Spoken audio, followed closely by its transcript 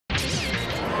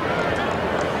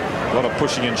A lot of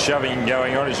pushing and shoving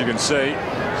going on, as you can see.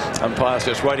 Umpire's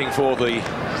just waiting for the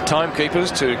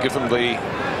timekeepers to give them the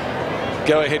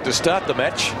go-ahead to start the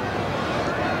match.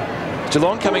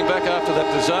 Geelong coming back after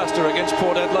that disaster against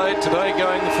Port Adelaide. Today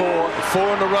going for 4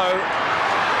 in a row.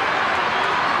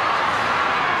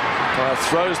 Umpire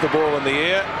throws the ball in the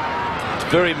air. It's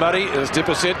very muddy, as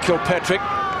Dipper said. Kilpatrick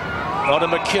onto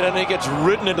McKinnon. He gets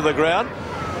ridden into the ground.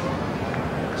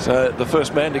 So the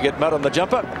first man to get mud on the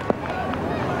jumper,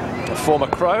 a former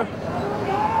Crow,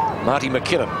 Marty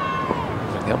McKinnon.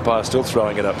 The umpire's still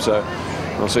throwing it up, so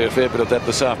we'll see a fair bit of that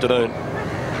this afternoon.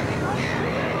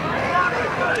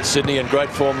 Sydney in great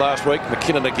form last week.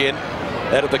 McKinnon again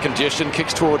out of the congestion,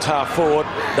 kicks towards half forward.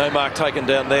 No mark taken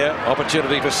down there.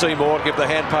 Opportunity for Seymour to give the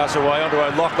hand pass away onto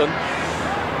O'Loughlin.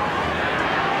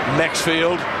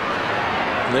 Maxfield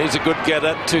needs a good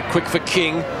gather, too quick for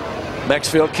King.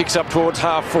 Maxfield kicks up towards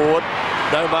half forward.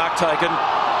 No mark taken.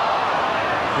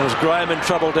 There's Graham in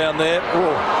trouble down there.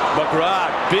 Oh,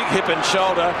 McGrath, big hip and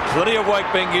shoulder. Plenty of weight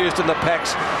being used in the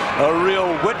packs. A real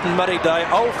wet and muddy day.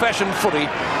 Old-fashioned footy.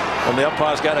 And the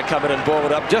umpire's going to come in and ball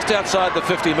it up just outside the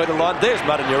 50-metre line. There's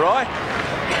mud in your eye.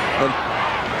 And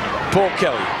Paul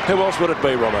Kelly. Who else would it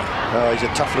be, Robert? Oh, he's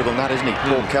a tough little nut, isn't he?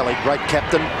 Paul Kelly, great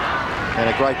captain and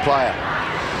a great player.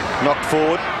 Knocked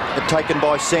forward. Taken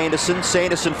by Sanderson.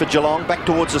 Sanderson for Geelong, back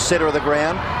towards the centre of the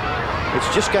ground. It's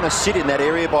just going to sit in that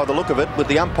area by the look of it, with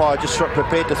the umpire just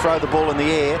prepared to throw the ball in the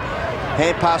air.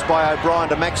 Hand pass by O'Brien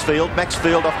to Maxfield.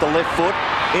 Maxfield off the left foot,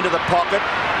 into the pocket.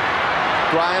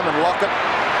 Graham and Lockett.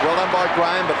 Well done by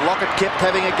Graham, but Lockett kept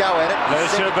having a go at it. There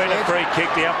should have been a free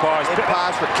kick. The umpire's hand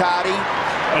pass for Cardi.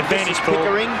 Advantage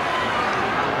Pickering.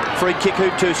 Free kick, who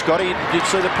to, Scotty? Did you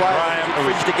see the play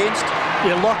infringed against?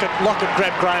 Yeah, Lockett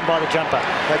grabbed Graham by the jumper.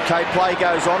 Okay, play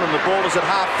goes on, and the ball is at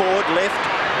half forward, left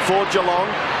for Geelong.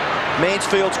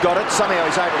 Mansfield's got it. Somehow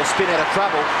he's able to spin out of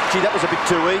trouble. Gee, that was a bit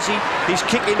too easy. He's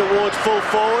kicking towards full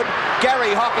forward.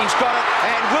 Gary Hocking's got it,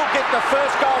 and will get the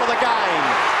first goal of the game.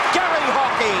 Gary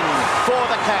Hocking for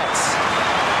the Cats.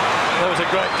 That was a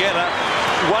great gather.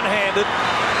 One-handed.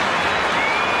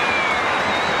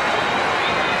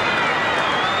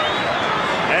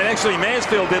 And actually,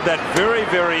 Mansfield did that very,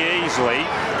 very easily.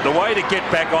 The way to get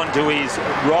back onto his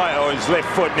right or his left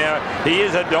foot. Now, he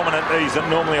is a dominant, he's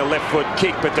normally a left foot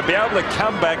kick, but to be able to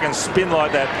come back and spin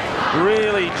like that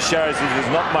really shows that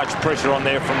there's not much pressure on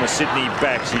there from the Sydney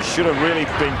backs. He should have really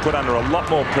been put under a lot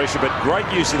more pressure, but great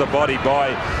use of the body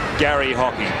by Gary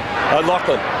Hocking.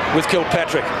 O'Loughlin with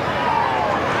Kilpatrick.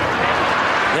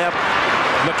 Now,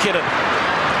 McKinnon.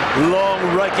 Long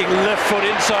raking left foot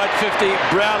inside 50.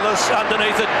 Brownless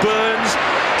underneath it. Burns.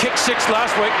 Kick 6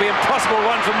 last week. Be impossible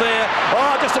one from there.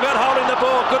 Oh, just about holding the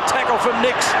ball. Good tackle from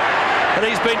Nix. And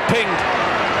he's been pinged.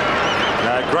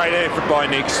 Great effort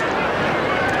by Nix.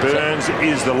 Burns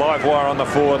is the live wire on the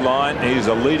forward line. He's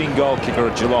a leading goal kicker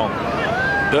at Geelong.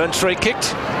 Burns free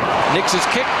kicked. Nix is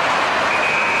kicked.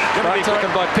 Right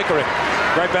taken by Pickering.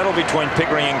 Great battle between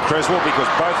Pickering and Creswell because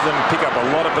both of them pick up a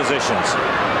lot of possessions.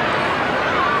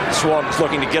 Swans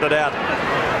looking to get it out.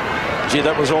 Gee,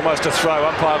 that was almost a throw.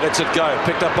 Umpire lets it go.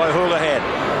 Picked up by Houlihan.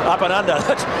 Up and under.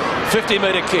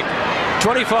 50-metre kick.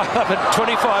 25 up and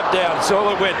 25 down. So all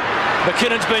it went.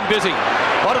 McKinnon's been busy.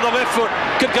 Onto the left foot.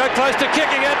 Could go close to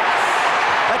kicking it.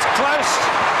 That's close.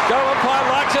 Goal umpire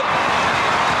likes it.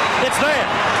 It's there.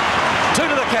 2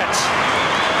 to the Cats.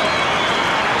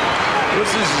 This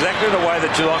is exactly the way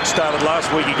that Geelong started last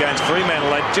week against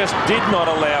Fremantle. They just did not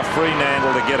allow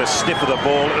Fremantle to get a sniff of the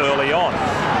ball early on.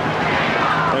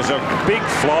 There's a big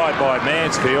fly by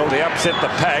Mansfield. He upset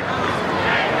the pack.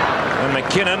 And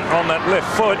McKinnon on that left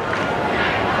foot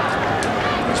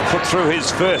has put through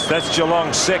his first. That's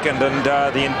Geelong's second. And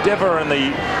the endeavour and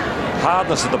the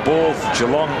hardness of the ball for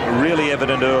Geelong really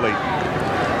evident early.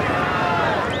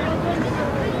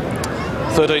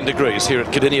 13 degrees here at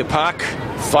Cardinia Park.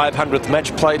 500th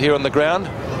match played here on the ground.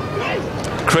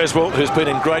 Creswell, who's been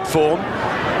in great form.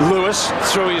 Lewis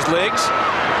through his legs.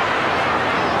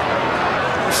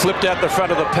 Flipped out the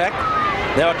front of the pack.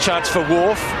 Now a chance for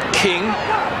Wharf. King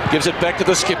gives it back to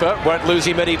the skipper. Won't lose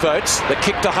him any votes. The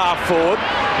kick to half forward.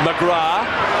 McGrath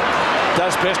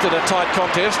does best in a tight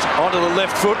contest. Onto the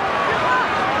left foot.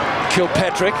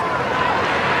 Kilpatrick.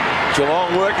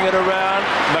 Geelong working it around.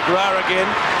 McGrath again.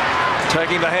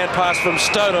 Taking the hand pass from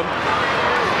Stoneham.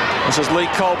 This is Lee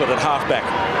Colbert at halfback.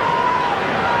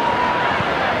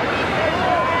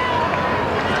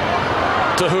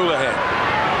 To Houlihan.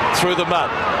 Through the mud.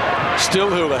 Still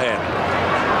Houlihan.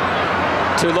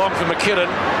 Too long for McKinnon.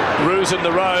 Roos in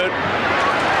the road.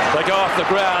 They go off the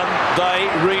ground. They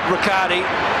read Riccardi.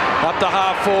 Up to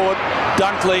half forward.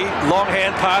 Dunkley, long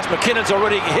hand pass. McKinnon's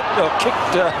already hit or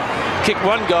kicked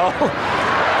one goal.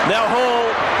 Now Hall,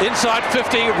 inside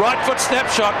 50, right foot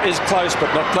snapshot is close,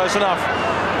 but not close enough.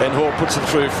 And Hall puts it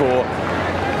through for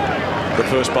the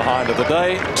first behind of the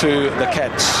day to the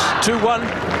Cats. 2-1,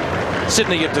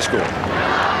 Sydney yet to score.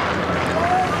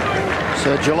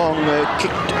 So Geelong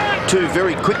kicked 2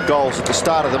 very quick goals at the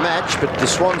start of the match, but the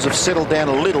Swans have settled down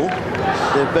a little.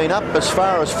 They've been up as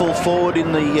far as full forward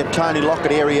in the Tony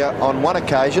Lockett area on one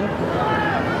occasion.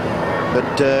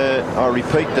 But I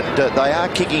repeat that they are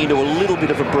kicking into a little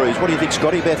bit of a bruise. What do you think,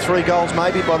 Scotty? About 3 goals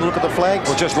maybe by the look of the flags?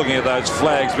 Well, just looking at those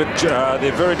flags, but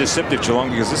they're very deceptive,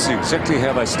 Geelong, because this is exactly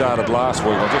how they started last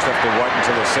week. We'll just have to wait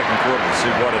until the second quarter to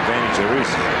see what advantage there is.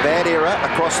 Bad error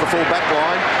across the full back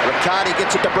line. Riccardi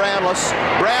gets it to Brownless.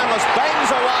 Brownless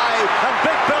bangs away, and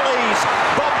Big Billy's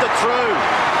bobbed it through.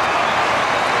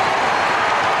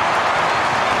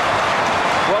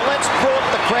 Well, let's brought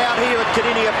the crowd here at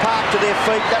Kardinia Park to their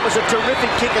feet. That was a terrific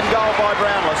kick and goal by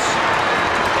Brownless.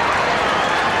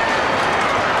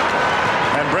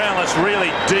 And Brownless really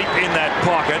deep in that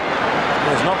pocket.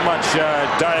 There's not much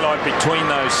daylight between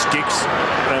those sticks.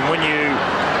 And when you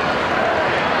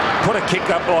put a kick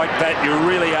up like that, you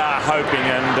really are hoping.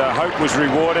 And hope was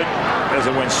rewarded as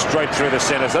it went straight through the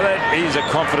centre. So that is a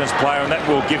confidence player, and that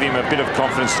will give him a bit of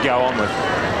confidence to go on with.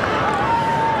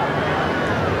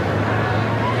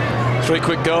 3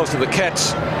 quick goals to the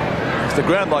Cats. With the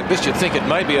ground like this, you'd think it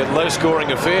may be a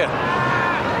low-scoring affair.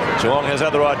 Geelong has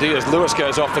other ideas. Lewis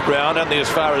goes off the ground, only as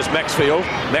far as Maxfield.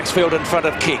 Maxfield in front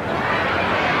of King.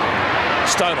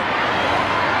 Stoneham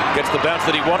gets the bounce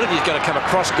that he wanted. He's going to come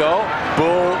across goal.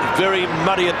 Ball very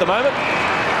muddy at the moment.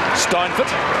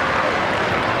 Steinfort.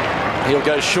 He'll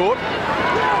go short.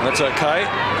 That's okay.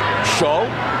 Scholl.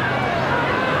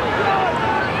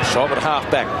 Scholl at half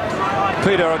back.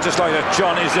 Peter, I'd just like to,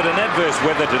 John, is it an adverse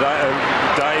weather today?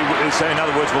 So in other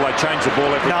words, will they change the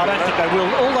ball every No, I don't think they will.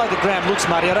 Although the ground looks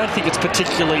muddy, I don't think it's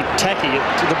particularly tacky.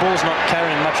 The ball's not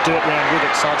carrying much dirt around with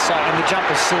it, so I'd say, and the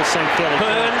jumpers still seem fairly...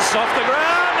 Burns off the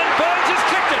ground, and Burns has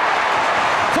kicked it.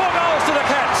 4 goals to the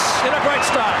Cats in a great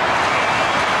start.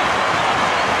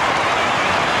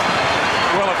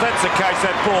 Well, if that's the case,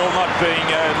 that ball not being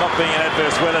an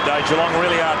adverse weather day, Geelong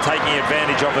really are taking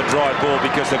advantage of the dry ball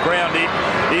because the ground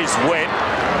is wet,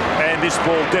 and this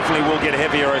ball definitely will get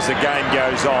heavier as the game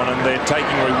goes on, and they're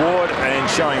taking reward and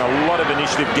showing a lot of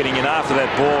initiative getting in after that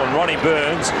ball. And Ronnie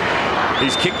Burns,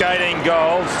 he's kicked 18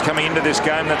 goals coming into this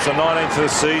game. That's the 19th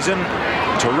of the season.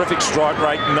 Terrific strike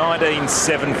rate,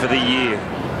 19-7 for the year.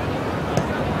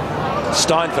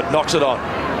 Steinfort knocks it on.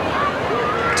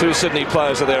 2 Sydney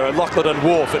players are there, Lockwood and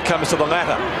Wharf. It comes to the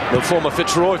latter, the former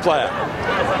Fitzroy player.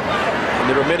 And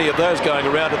there are many of those going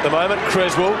around at the moment.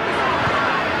 Creswell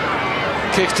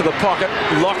kicks to the pocket.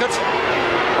 Lockett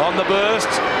on the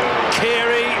burst.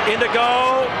 Carey into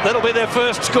goal. That'll be their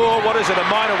first score. What is it? A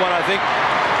minor one, I think.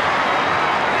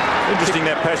 Interesting,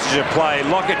 that passage of play.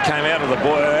 Lockett came out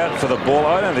for the ball.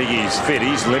 I don't think he's fit.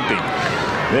 He's limping.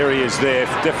 There he is there,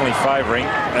 definitely favouring.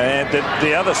 And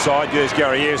the other side, there's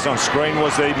Gary Ayres on screen,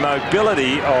 was the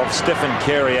mobility of Stephen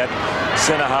Carey at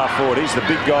centre-half forward. He's the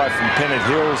big guy from Pennant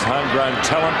Hills, homegrown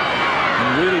talent,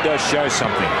 and really does show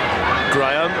something.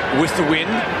 Graham with the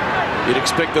wind. You'd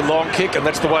expect the long kick, and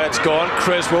that's the way it's gone.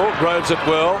 Creswell roves it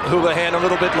well. Houlihan a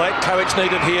little bit late. Coates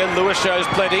needed here. Lewis shows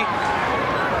plenty.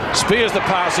 Spears the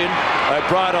pass in.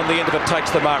 O'Brien on the end of it takes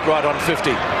the mark right on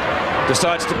 50.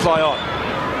 Decides to play on.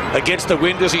 Against the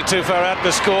wind, is he too far out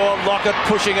to score? Lockett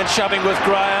pushing and shoving with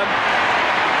Graham.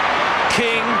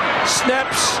 King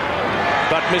snaps,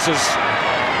 but misses.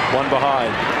 One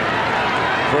behind.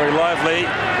 Very lively.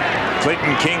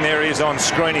 Clinton King, there he is on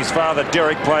screen. His father,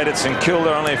 Derek, played at St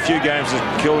Kilda. Only a few games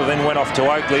at Kilda, then went off to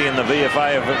Oakley in the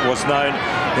VFA, if it was known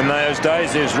in those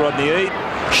days. There's Rodney Eade.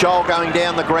 Scholl going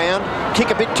down the ground. Kick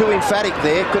a bit too emphatic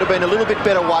there. Could have been a little bit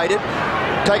better weighted.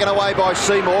 Taken away by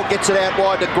Seymour, gets it out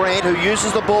wide to Grant, who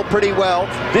uses the ball pretty well.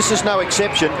 This is no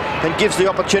exception, and gives the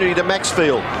opportunity to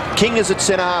Maxfield. King is at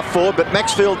centre-half forward, but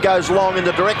Maxfield goes long in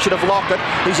the direction of Lockett.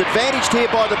 He's advantaged here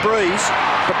by the breeze,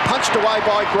 but punched away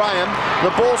by Graham. The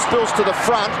ball spills to the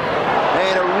front,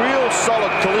 and a real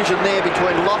solid collision there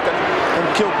between Lockett and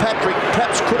Kilpatrick.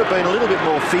 Perhaps could have been a little bit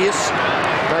more fierce.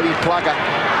 Maybe Plugger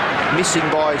missing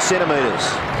by centimetres.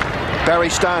 Barry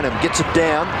Stoneham gets it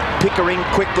down. Pickering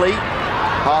quickly.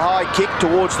 A high kick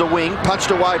towards the wing,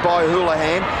 punched away by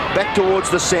Houlihan, back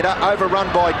towards the centre, overrun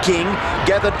by King,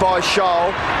 gathered by Scholl,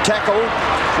 tackle,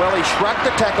 well, he shrugged the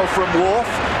tackle from Wharf,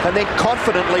 and then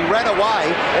confidently ran away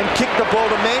and kicked the ball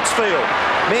to Mansfield.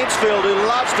 Mansfield, who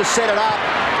loves to set it up,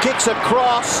 kicks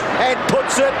across and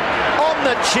puts it on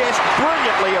the chest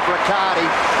brilliantly of Riccardi.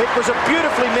 It was a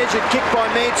beautifully measured kick by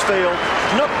Mansfield.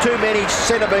 Not too many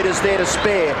centimetres there to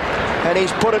spare. And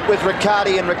he's put it with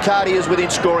Riccardi, and Riccardi is within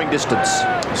scoring distance.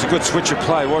 It's a good switch of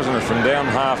play, wasn't it? From down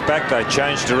half back, they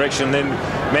changed direction. Then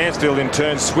Mansfield in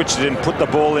turn switched it and put the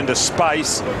ball into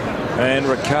space. And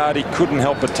Riccardi couldn't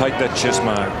help but take that chest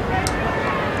mark.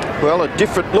 Well, a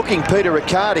different looking Peter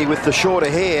Riccardi with the shorter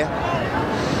hair.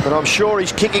 But I'm sure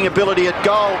his kicking ability at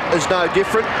goal is no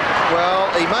different. Well,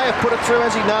 he may have put it through,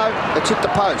 has he? No, it's hit the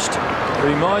post. It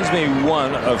reminds me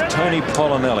one of Tony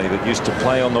Polinelli that used to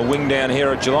play on the wing down here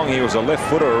at Geelong. He was a left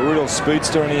footer, a real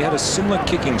speedster, and he had a similar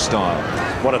kicking style.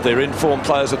 One of their informed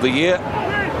players of the year.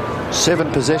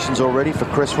 7 possessions already for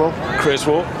Cresswell.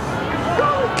 Cresswell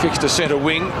kicks to centre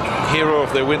wing. Hero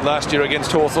of their win last year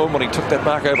against Hawthorn when he took that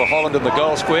mark over Holland in the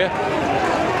goal square.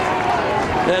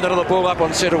 And another ball up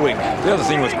on centre wing. The other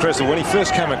thing with Cresswell, when he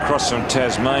first came across from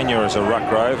Tasmania as a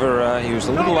ruck rover, he was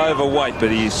a little overweight, but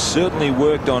he certainly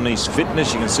worked on his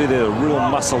fitness. You can see there a real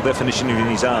muscle definition in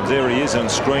his arms. There he is on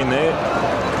screen there.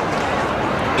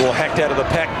 Ball hacked out of the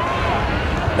pack.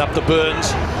 Up to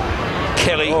Burns.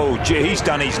 Kelly. Oh, gee, he's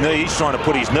done his knee. He's trying to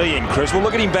put his knee in, Cresswell.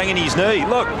 Look at him banging his knee.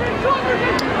 Look.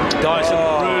 Dyson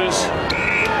Ruse.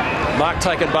 Mark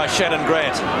taken by Shannon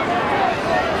Grant.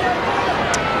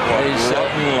 He's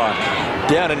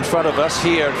down in front of us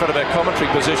here, in front of our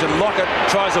commentary position. Lockett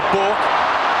tries a balk.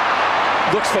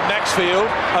 Looks for Maxfield.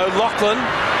 O'Loughlin.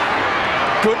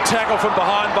 Good tackle from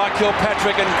behind by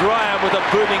Kilpatrick, and Graham with a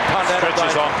booming punt out of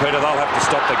Stretches on, Peter. They'll have to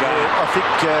stop the game. I think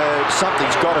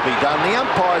something's got to be done. The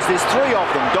umpires, there's 3 of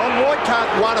them. Don, why can't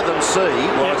one of them see?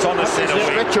 Well, it's on the centre wing.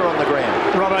 Stretcher on the ground.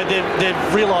 Robbo, they've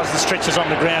realised the stretcher's on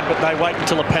the ground, but they wait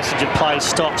until a passage of play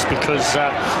stops because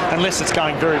unless it's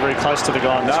going very, very close to the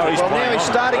guy. No, he's now he's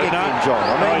starting again, John.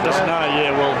 No, he doesn't know. Yeah,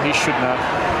 well, he should know.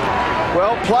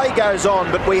 Well, play goes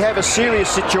on, but we have a serious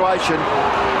situation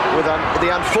with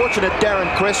the unfortunate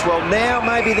Darren Cresswell. Now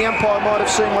maybe the umpire might have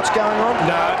seen what's going on.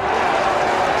 No.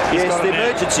 Yes, the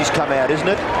emergency's come out, isn't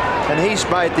it? And he's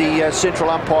made the central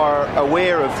umpire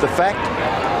aware of the fact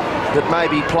that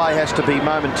maybe play has to be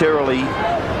momentarily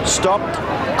stopped.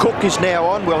 Cook is now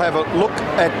on. We'll have a look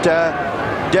at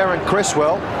Darren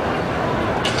Cresswell.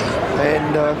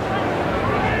 And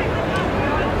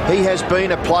he has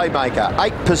been a playmaker.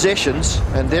 8 possessions,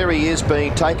 and there he is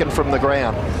being taken from the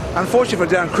ground. Unfortunately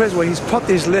for Darren Cresswell, he's popped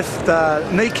his left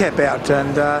kneecap out,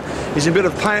 and he's in a bit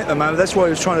of pain at the moment. That's what he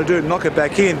was trying to do, knock it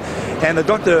back in. And the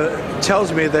doctor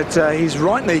tells me that his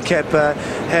right kneecap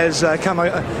has come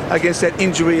against that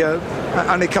injury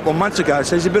only a couple of months ago,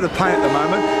 so he's in a bit of pain at the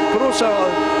moment. But also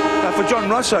for John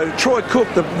Russo, Troy Cook,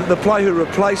 the player who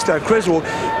replaced Cresswell,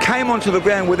 came onto the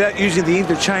ground without using the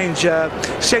interchange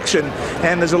section,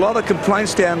 and there's a lot of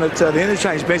complaints down at the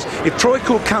interchange bench. If Troy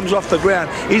Cook comes off the ground,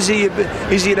 is he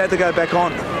allowed to go back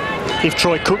on? If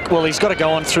Troy Cook, well, he's got to go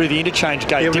on through the interchange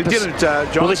gate. Yeah, well, he didn't, John.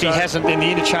 Well, if he hasn't, then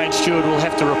the interchange steward will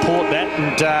have to report that,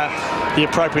 and the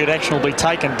appropriate action will be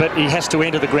taken. But he has to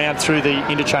enter the ground through the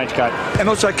interchange gate. And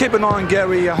also keep an eye on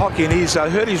Gary Hockey, and he's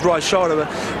hurt his right shoulder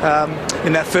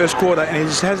in that first quarter, and he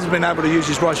just hasn't been able to use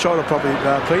his right shoulder properly,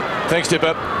 Pete. Thanks,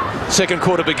 Dipper. Second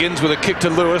quarter begins with a kick to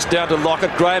Lewis, down to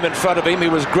Lockett. Graham in front of him. He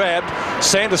was grabbed.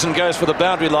 Sanderson goes for the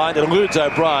boundary line. It eludes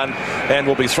O'Brien and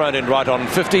will be thrown in right on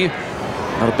 50.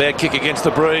 Not a bad kick against the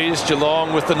breeze.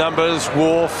 Geelong with the numbers.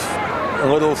 Wharf, a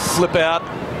little flip out.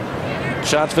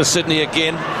 Chance for Sydney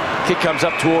again. Kick comes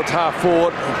up towards half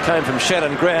forward. It came from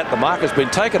Shannon Grant. The mark has been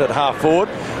taken at half forward.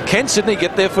 Can Sydney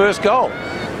get their first goal?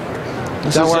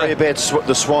 Don't worry about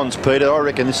the Swans, Peter. I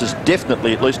reckon this is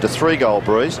definitely at least a 3-goal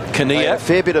breeze. Kinnear. A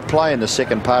fair bit of play in the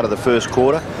second part of the first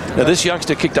quarter. Now, this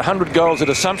youngster kicked 100 goals at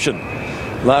Assumption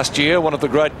last year, one of the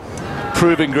great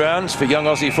proving grounds for young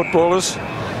Aussie footballers.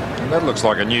 And that looks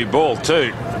like a new ball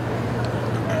too.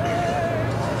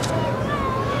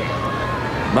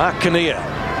 Mark Kinnear,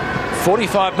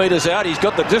 45 metres out. He's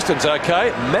got the distance okay.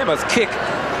 Mammoth kick.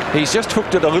 He's just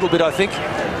hooked it a little bit, I think,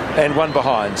 and one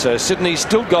behind. So Sydney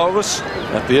still goalless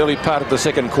at the early part of the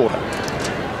second quarter.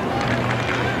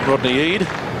 Rodney Eade.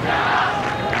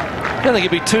 I don't think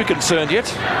he'd be too concerned yet.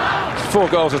 4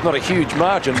 goals is not a huge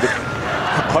margin, but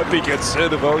I'd be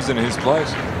concerned if I was in his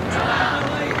place.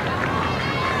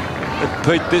 But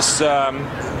Pete, this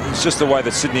it's just the way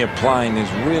that Sydney are playing.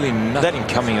 There's really nothing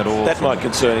coming at all. That might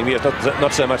concern him. Yeah,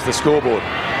 not so much the scoreboard.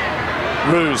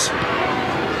 Ruse.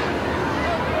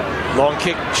 Long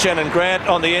kick, Shannon Grant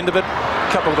on the end of it. A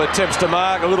couple of attempts to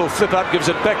mark, a little flip up, gives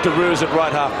it back to Ruse at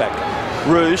right half back.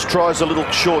 Roos tries a little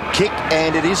short kick,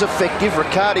 and it is effective.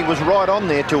 Riccardi was right on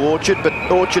there to Orchard, but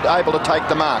Orchard able to take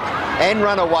the mark and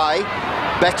run away.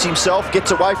 Backs himself,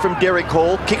 gets away from Derek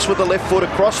Hall, kicks with the left foot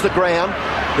across the ground.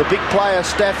 The big player,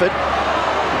 Stafford,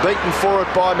 beaten forward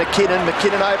by McKinnon.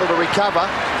 McKinnon able to recover,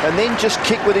 and then just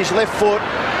kick with his left foot.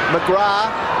 McGrath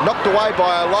knocked away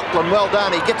by O'Loughlin. Well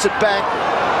done. He gets it back.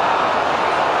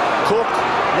 Cook.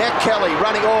 Now Kelly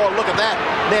running. Oh, look at that.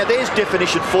 Now there's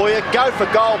definition for you. Go for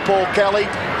goal, Paul Kelly.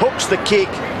 Hooks the kick,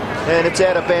 and it's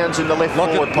out of bounds in the left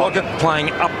forward pocket. Lockett playing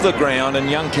up the ground, and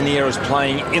young Kinnear is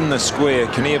playing in the square.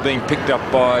 Kinnear being picked up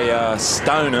by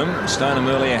Stoneham. Stoneham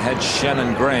earlier had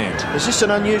Shannon Grant. Is this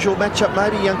an unusual matchup,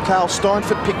 maybe? Young Carl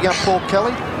Steinford picking up Paul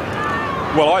Kelly?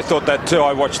 Well, I thought that too.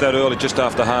 I watched that early just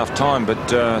after half-time, but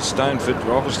Stoneford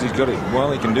obviously got it. Well,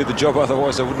 he can do the job,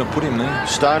 otherwise I wouldn't have put him there.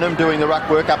 Stoneham doing the ruck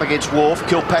work up against Wharf.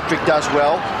 Kilpatrick does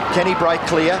well. Can he break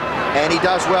clear? And he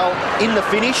does well in the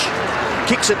finish.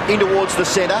 Kicks it in towards the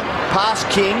centre. Past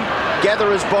King.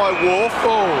 Gatherers by Wharf.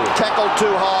 Oh, tackled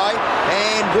too high.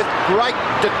 And with great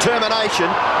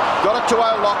determination, got it to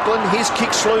O'Loughlin. His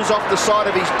kick slews off the side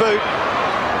of his boot.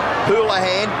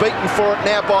 Houlihan beaten for it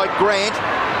now by Grant.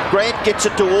 Grant gets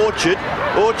it to Orchard.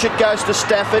 Orchard goes to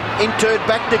Stafford. In turn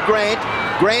back to Grant.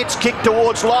 Grant's kick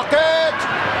towards Lockett.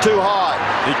 Too high.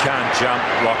 He can't jump,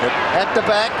 Lockett. At the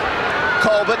back,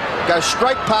 Colbert goes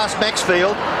straight past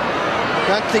Maxfield.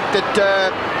 Don't think that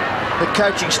the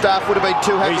coaching staff would have been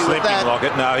too happy with that.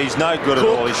 Lockett. No, he's no good at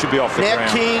all. He should be off the ground.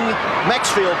 Now King,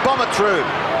 Maxfield, bomb it through.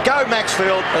 Go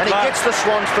Maxfield, and he gets the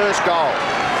Swans' first goal.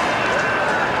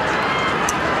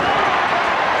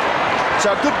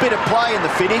 So a good bit of play in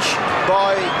the finish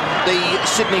by the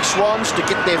Sydney Swans to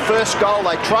get their first goal.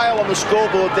 They trail on the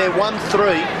scoreboard. They're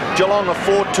 1-3. Geelong are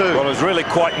 4-2. Well, it was really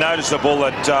quite noticeable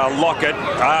that Lockett,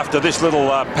 after this little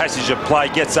passage of play,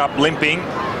 gets up limping.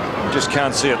 Just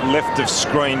can't see it left of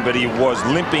screen, but he was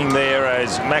limping there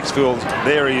as Maxfield.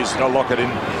 There he is, Lockett in.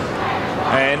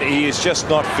 And he is just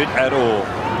not fit at all.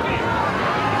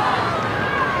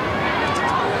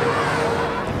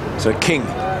 So King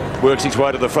works his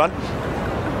way to the front.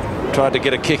 Tried to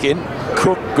get a kick in.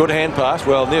 Cook, good hand pass.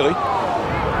 Well, nearly.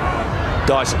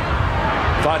 Dyson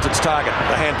finds its target.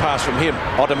 The hand pass from him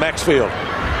onto Maxfield.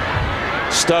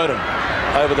 Stoneham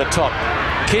over the top.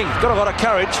 King got a lot of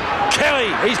courage.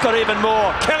 Kelly, he's got even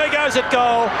more. Kelly goes at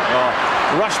goal. Oh,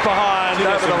 rush behind,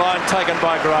 over the line, taken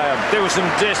by Graham. There were some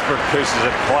desperate pieces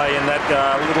at play in that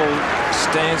little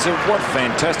stanza. What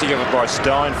fantastic effort by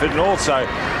Steinford, and also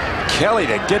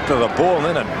Kelly to get to the ball,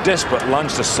 and then a desperate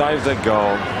lunge to save the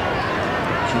goal.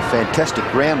 Fantastic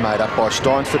ground made up by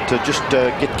Steinford to just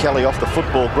get Kelly off the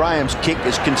football. Graham's kick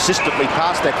is consistently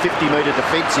past that 50-metre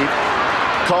defensive.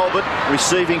 Colbert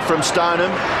receiving from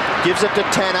Stoneham, gives it to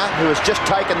Tanner, who has just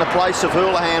taken the place of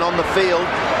Houlihan on the field.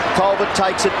 Colbert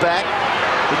takes it back.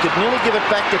 He could nearly give it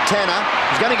back to Tanner.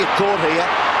 He's going to get caught here,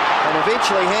 and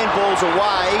eventually handballs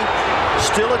away.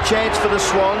 Still a chance for the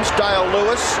Swans. Dale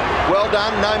Lewis, well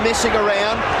done, no messing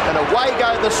around, and away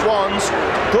go the Swans.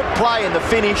 Good play in the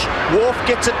finish. Wharf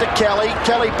gets it to Kelly.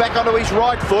 Kelly back onto his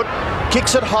right foot,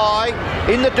 kicks it high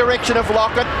in the direction of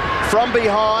Lockett. From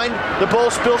behind, the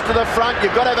ball spills to the front.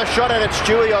 You've got to have a shot at it,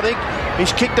 Stewie, I think.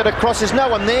 He's kicked it across. There's no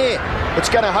one there. It's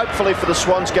going to hopefully for the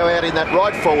Swans go out in that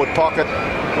right forward pocket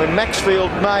when Maxfield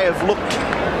may have looked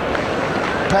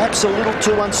perhaps a little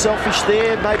too unselfish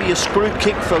there. Maybe a screw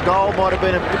kick for goal might have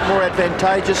been a bit more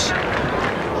advantageous.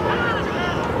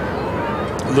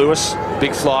 Lewis,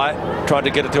 big fly, tried to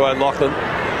get it to O'Loughlin.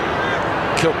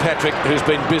 Kilpatrick, who's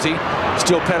been busy,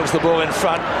 still paddles the ball in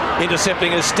front.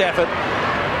 Intercepting is Stafford.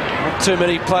 Not too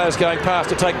many players going past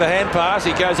to take the hand pass.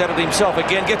 He goes at it himself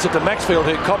again, gets it to Maxfield,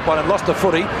 who caught one and lost the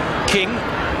footy. King,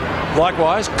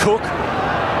 likewise. Cook.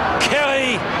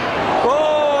 Kelly!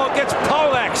 Oh, gets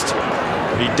poleaxed.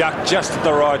 He ducked just at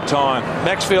the right time.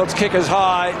 Maxfield's kick is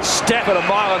high. Stafford a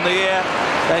mile in the air.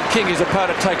 And King, his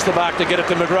opponent, takes the mark to get it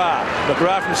to McGrath.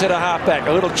 McGrath from centre half back.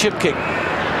 A little chip kick.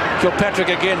 Kilpatrick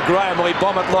again. Graham, will he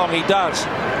bomb it long? He does.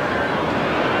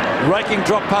 Raking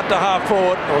drop punt to half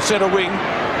forward or centre wing.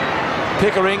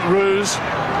 Pickering, Roos,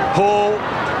 Hall.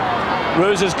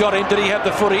 Roos has got him. Did he have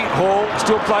the footy? Hall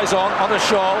still plays on the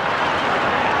shoal.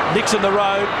 Nixon the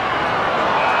road.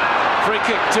 Free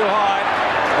kick too high.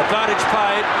 Advantage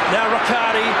paid. Now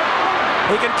Riccardi.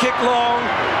 He can kick long.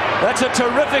 That's a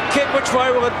terrific kick. Which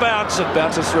way will it bounce? It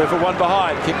bounces through for one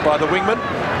behind. Kick by the wingman.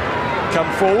 Come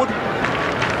forward.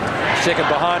 Second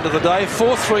behind of the day.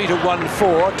 4-3 to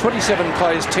 1-4. 27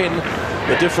 plays 10.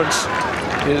 The difference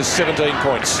is 17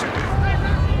 points.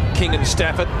 King and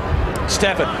Stafford.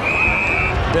 Stafford.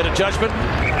 Better judgment.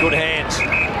 Good hands.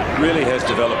 Really has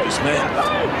developed this man.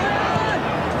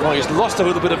 Well, he's lost a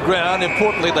little bit of ground.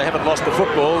 Importantly, they haven't lost the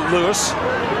football. Lewis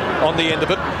on the end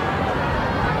of it.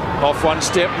 Off one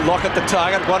step, Lockett the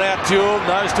target, one out duel.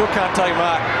 No, still can't take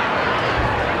mark.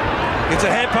 It's a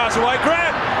hand pass away.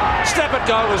 Grant! Snap at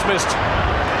goal was missed.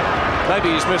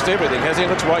 Maybe he's missed everything, has he?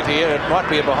 Let's wait here. It might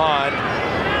be a behind.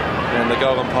 And the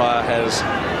goal umpire has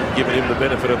given him the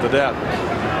benefit of the doubt.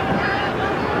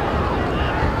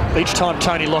 Each time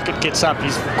Tony Lockett gets up,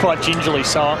 he's quite gingerly,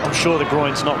 so I'm sure the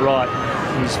groin's not right.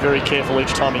 He's very careful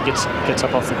each time he gets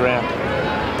up off the ground.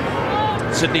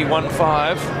 Sydney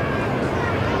 1-5.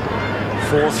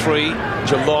 4-3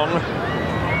 Geelong.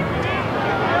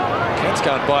 Cats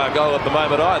can't buy a goal at the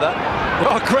moment either.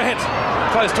 Oh, Grant!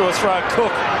 Close to a throw.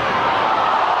 Cook.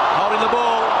 Holding the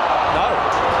ball. No.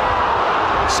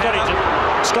 Scotty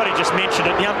just mentioned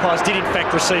it. The umpires did in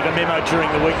fact receive a memo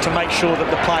during the week to make sure that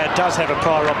the player does have a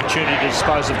prior opportunity to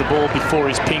dispose of the ball before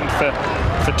he's pinged for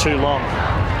too long.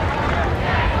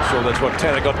 Sure, that's what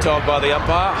Tanner got told by the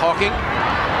umpire. Hocking,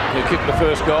 who kicked the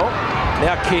first goal.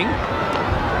 Now King.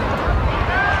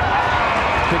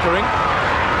 Pickering.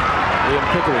 Liam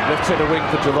Pickering, left centre wing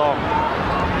for Geelong.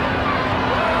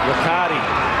 Riccardi.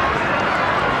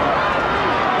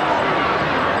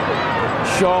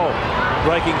 Scholl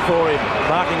breaking for him,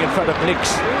 marking in front of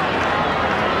Nix.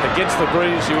 Against the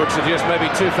breeze, you would suggest maybe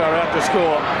too far out to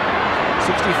score.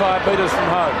 65 metres from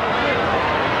home.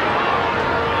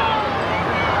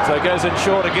 So it goes in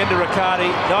short again to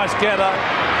Riccardi. Nice gather.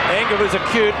 Angerou's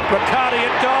acute. Riccardi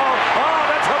at goal. Oh,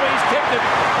 that's how he's kept him.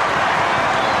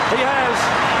 He has.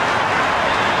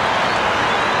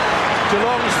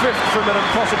 Geelong's fifth from an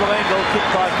impossible angle,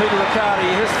 kicked by Peter Riccardi.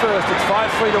 His first. It's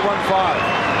 5-3 to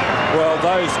 1-5. Well,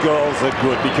 those goals are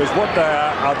good because what they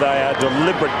are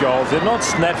deliberate goals. They're not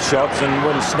snapshots, and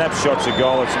when snapshots are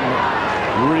goal, it's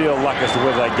real luck as to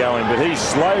where they're going. But he's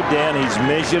slowed down, he's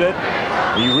measured it.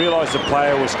 He realised the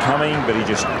player was coming, but he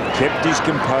just kept his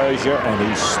composure and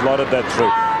he slotted that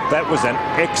through. That was an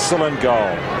excellent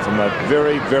goal from a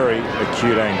very, very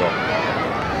acute angle.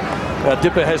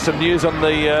 Dipper has some news on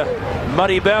the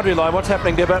muddy boundary line. What's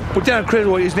happening, Dipper? Well, Darren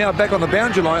Creswell is now back on the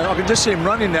boundary line. I can just see him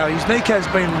running now. His kneecap's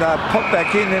been popped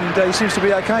back in and he seems to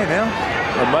be okay now.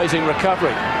 Amazing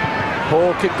recovery.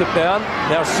 Hall kicked it down.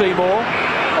 Now Seymour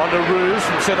onto Roos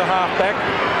from centre half back.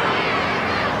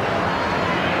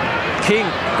 King,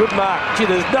 good mark. Gee,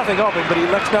 there's nothing of him, but he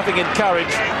lacks nothing in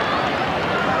courage.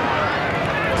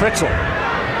 Pretzel.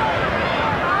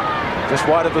 Just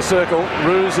wide of the circle.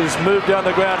 Roos has moved down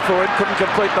the ground for it. Couldn't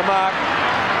complete the mark.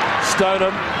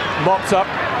 Stoneham mops up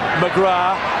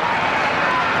McGrath.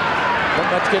 Not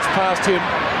much gets past him.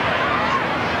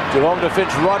 Geelong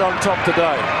defence right on top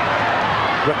today.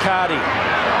 Riccardi.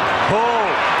 Hall.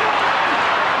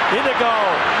 Into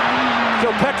goal.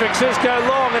 Kilpatrick says go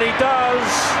long, and he does.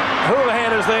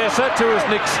 Houlihan is there, so too is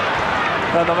Nix.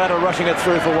 And the matter rushing it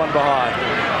through for one behind.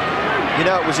 You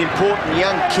know, it was important.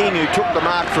 Young King, who took the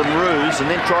mark from Roos and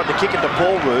then tried to kick it to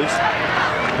Paul Roos.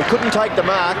 He couldn't take the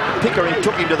mark. Pickering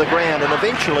took him to the ground, and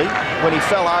eventually, when he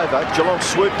fell over, Geelong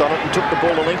swooped on it and took the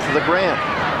ball a length of the ground.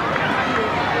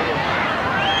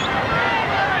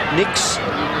 Nix,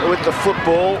 with the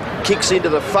football, kicks into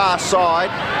the far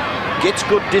side, gets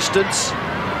good distance.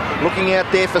 Looking out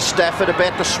there for Stafford,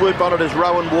 about to swoop on it as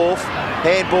Rowan Wharf.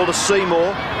 Handball to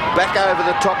Seymour, back over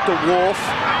the top to Wharf.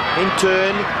 In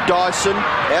turn, Dyson,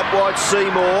 out wide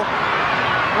Seymour.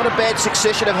 Not a bad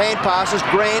succession of hand passes.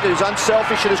 Grant, who's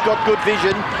unselfish and has got good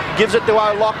vision, gives it to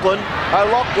O'Loughlin.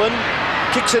 O'Loughlin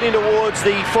kicks it in towards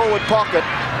the forward pocket.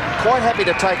 Quite happy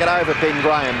to take it over, Ben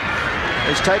Graham.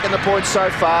 He's taken the point so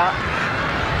far.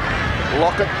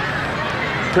 Lockett,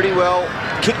 pretty well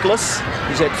kickless.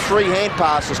 He's had 3 hand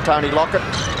passes, Tony Lockett.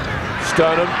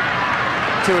 Stoneham,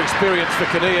 too experienced for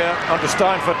Kinnear, onto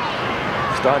Steinfort.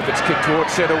 Steinfort's kick towards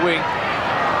centre wing.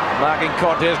 Marking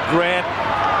contest, Grant.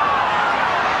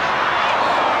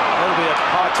 That'll be a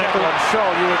high tackle on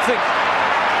Scholl, you would think.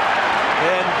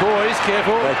 And boys,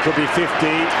 careful. That could be 50.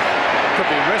 Could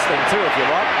be wrestling too, if you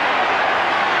like.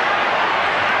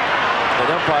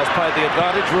 The umpire's played the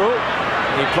advantage rule.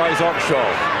 And he plays on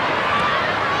Scholl.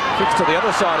 Kicks to the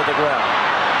other side of the ground.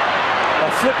 A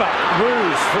flipper,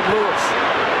 Roos from Lewis.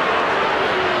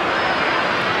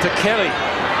 To Kelly.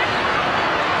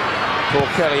 Paul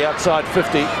Kelly outside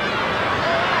 50.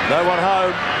 No one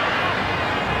home.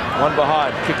 One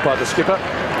behind. Kicked by the skipper.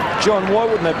 John, why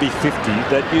wouldn't that be 50?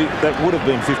 That would have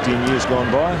been 50 in years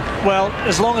gone by. Well,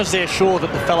 as long as they're sure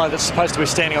that the fellow that's supposed to be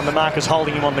standing on the mark is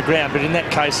holding him on the ground. But in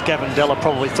that case, Gavin Della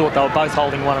probably thought they were both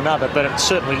holding one another. But it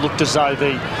certainly looked as though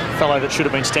the fellow that should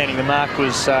have been standing the mark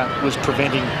was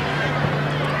preventing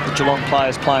the Geelong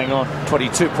players playing on.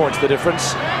 22 points the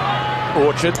difference.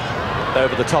 Orchard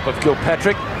over the top of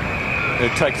Kilpatrick, who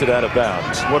takes it out of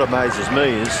bounds. What amazes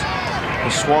me is the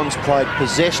Swans played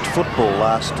possessed football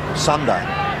last Sunday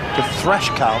to thrash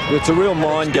Carlton. It's a real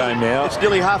mind game now. It's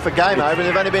nearly half a game over and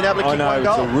they've only been able to kick one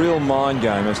goal. It's a real mind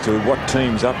game as to what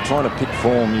team's up. Trying to pick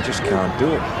form, you just can't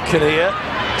do it. Kinnear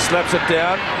slaps it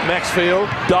down. Maxfield.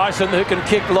 Dyson, who can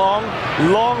kick long.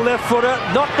 Long left footer.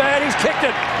 Not bad. He's kicked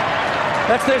it.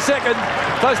 That's their second.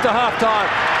 Close to half-time.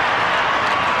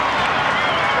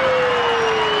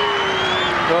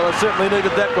 Well, they certainly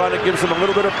needed that one. It gives them a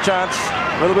little bit of chance,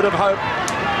 a little bit of hope.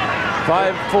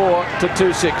 5-4 to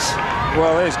 2-6.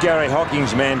 Well, there's Gary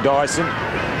Hocking's man, Dyson.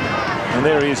 And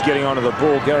there he is getting onto the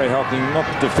ball. Gary Hocking, not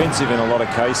defensive in a lot of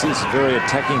cases, very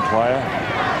attacking player.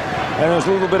 And there was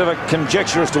a little bit of a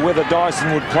conjecture as to whether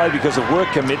Dyson would play because of work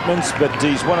commitments, but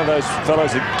he's one of those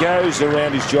fellows that goes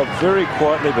around his job very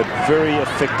quietly but very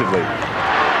effectively.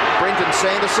 Brenton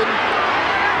Sanderson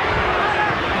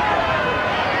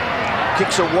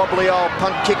kicks a wobbly old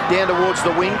punt kick down towards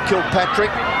the wing. Kilpatrick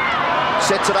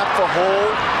sets it up for Hall.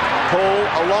 Hall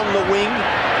along the wing,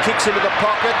 kicks into the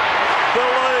pocket.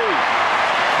 Billy,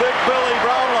 big Billy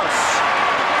Brownless,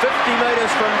 50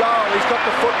 metres from goal. He's got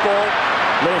the football.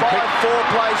 5-4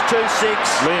 plays 2-6.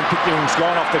 Liam Pickering's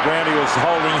gone off the ground. He was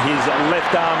holding his left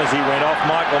arm as he went off.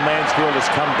 Michael Mansfield has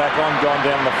come back on, gone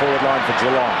down the forward line for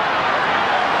Geelong.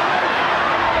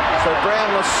 So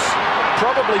Brownless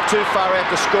probably too far out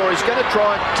to score. He's going to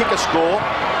try and kick a score.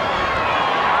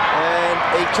 And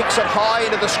he kicks it high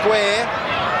into the square.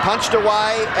 Punched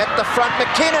away at the front.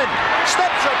 McKinnon.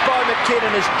 Snapshot by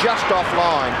McKinnon is just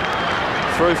offline.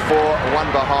 Through for one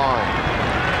behind.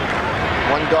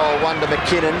 1 goal, 1 to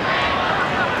McKinnon.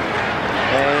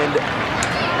 And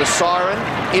the siren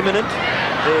imminent.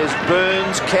 There's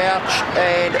Burns, Couch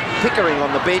and Pickering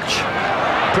on the bench.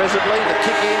 Presently, the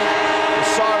kick in. The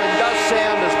siren does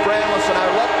sound as Brownless and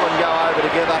O'Loughlin go over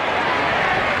together.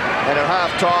 And at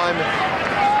half-time,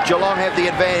 Geelong have the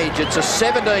advantage. It's a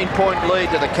 17-point lead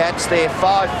to the Cats. They're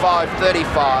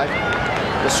 5-5-35.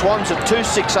 The Swans are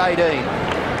 2-6-18.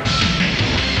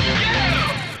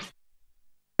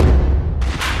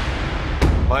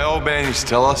 My old man used to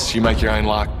tell us, you make your own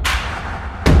luck.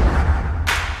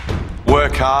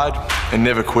 Work hard and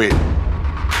never quit.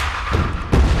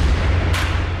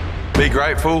 Be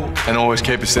grateful and always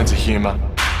keep a sense of humour.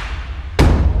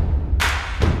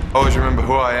 Always remember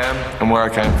who I am and where I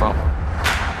came from.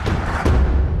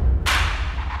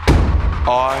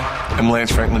 I am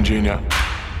Lance Franklin Jr.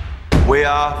 We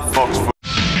are Fox Foot.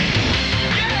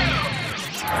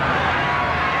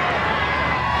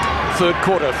 Third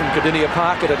quarter from Cardinia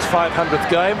Park at its 500th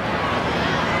game.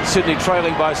 Sydney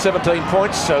trailing by 17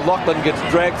 points, so Lachlan gets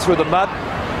dragged through the mud.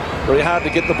 Very hard to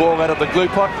get the ball out of the glue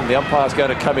pot, and the umpire's going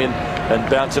to come in and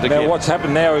bounce it again. Now what's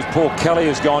happened now is Paul Kelly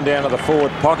has gone down to the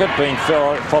forward pocket, being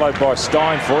followed by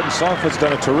Steinfort, and Steinfort's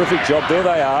done a terrific job. There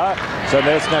they are. So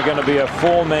that's now going to be a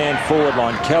 4-man forward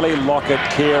line. Kelly, Lockett,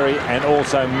 Carey and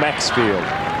also Maxfield.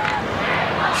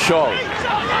 Scholl,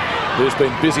 who's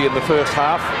been busy in the first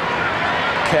half.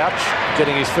 Couch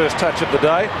getting his first touch of the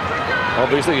day.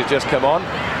 Obviously he's just come on.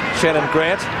 Shannon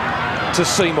Grant to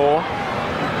Seymour.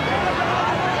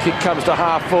 Kick comes to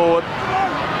half forward.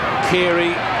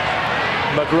 Carey,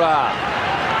 McGrath.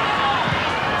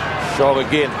 Scholl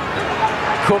again.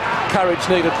 Cook, courage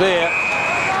needed there.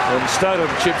 And Stodham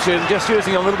chips in, just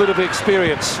using a little bit of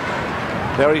experience.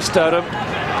 Barry Stodham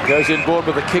goes in board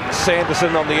with a kick.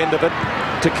 Sanderson on the end of it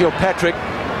to Kilpatrick.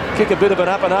 Kick a bit of an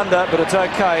up and under, but it's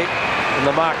okay. And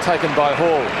the mark taken by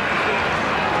Hall.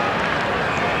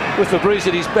 With the breeze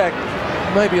at his back,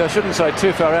 maybe I shouldn't say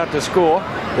too far out to score.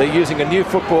 They're using a new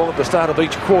football at the start of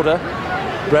each quarter.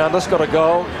 Brownless got a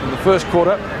goal in the first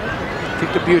quarter.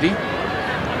 Kicked a beauty.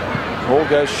 Hall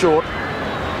goes short.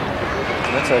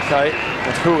 That's okay.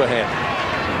 That's Houlihan.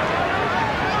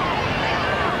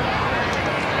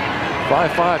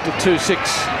 5-5 to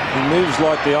 2-6. He moves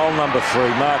like the old number 3,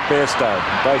 Mark Bairstow.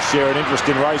 Both share an interest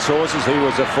in racehorses. He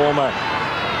was a former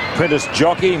apprentice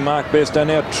jockey. Mark Bairstow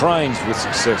now trains with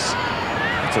success.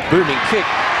 It's a booming kick.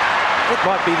 It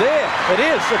might be there. It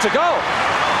is. It's a goal.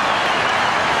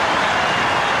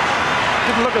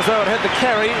 Didn't look as though it had the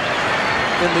carry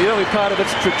in the early part of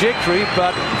its trajectory,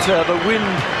 but the wind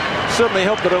certainly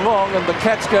helped it along, and the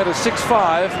Cats go to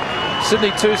 6-5.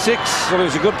 Sydney 2-6. Well, he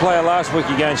was a good player last week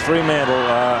against Fremantle.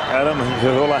 Adam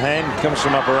Houlihan comes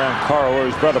from up around Coral, where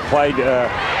his brother played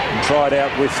and tried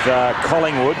out with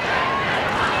Collingwood.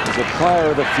 He's a player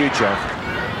of the future.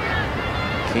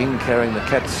 King carrying the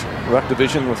Cats ruck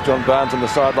division with John Barnes on the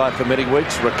sideline for many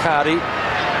weeks. Riccardi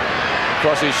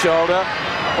across his shoulder.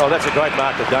 Oh, that's a great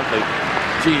mark to Dunkley.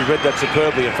 Gee, he read that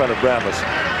superbly in front of Brownless.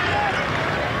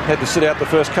 Had to sit out the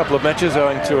first couple of matches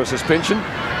owing to a suspension.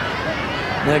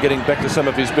 Now getting back to some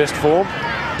of his best form.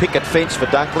 Picket fence for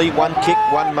Dunkley. 1 kick,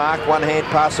 1 mark, 1 hand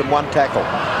pass and 1 tackle.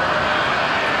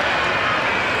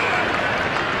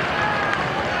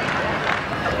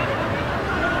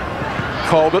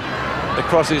 Colbert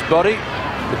across his body.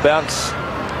 The bounce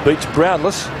beats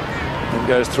Brownless and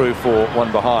goes through for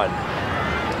 1 behind.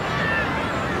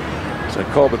 So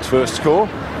Colbert's first score.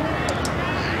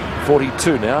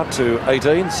 42 now to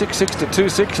 18, 6-6 to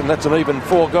 2-6, and that's an even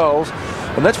 4 goals.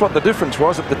 And that's what the difference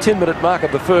was at the 10-minute mark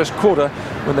of the first quarter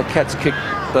when the Cats kicked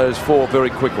those 4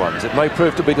 very quick ones. It may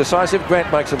prove to be decisive.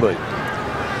 Grant makes a lead.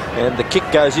 And the kick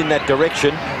goes in that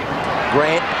direction.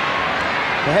 Grant,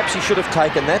 perhaps he should have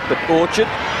taken that, but Orchard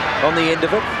on the end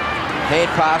of it. Hand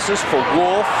passes for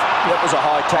Wharf. That was a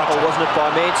high tackle, wasn't it,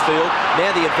 by Mansfield?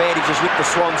 Now the advantage is with the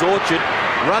Swans. Orchard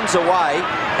runs away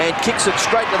and kicks it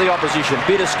straight to the opposition.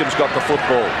 Biddiscombe's got the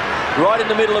football. Right in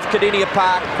the middle of Cardinia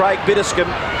Park, Craig Biddiscombe.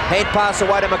 Hand pass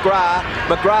away to McGrath.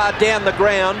 McGrath down the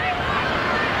ground.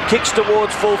 Kicks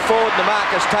towards full forward. The mark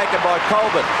is taken by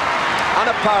Colbert.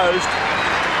 Unopposed.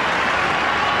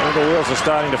 Well, the wheels are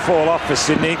starting to fall off for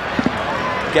Sydney.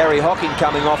 Gary Hocking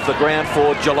coming off the ground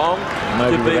for Geelong.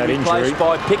 Maybe to be with that replaced injury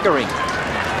by Pickering.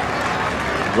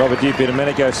 Robert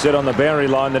Di said on the boundary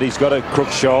line that he's got a crook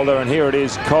shoulder, and here it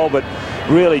is. Colbert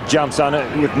really jumps on it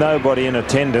with nobody in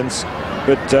attendance,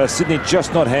 but Sydney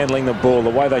just not handling the ball. The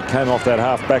way they came off that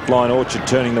half-back line, Orchard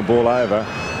turning the ball over,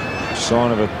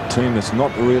 sign of a team that's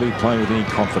not really playing with any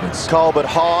confidence. Colbert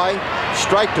high,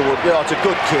 straight toward. Oh, it's a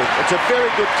good kick. It's a very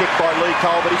good kick by Lee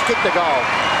Colbert. He's kicked the goal.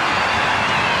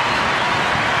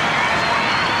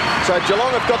 So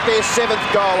Geelong have got their 7th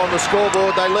goal on the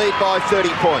scoreboard. They lead by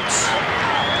 30 points.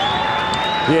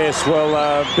 Yes,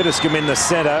 well, Biddiscombe in the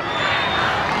centre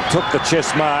took the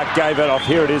chest mark, gave it off.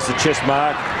 Here it is, the chest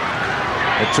mark.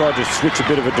 They tried to switch a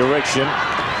bit of a direction.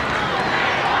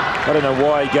 I don't know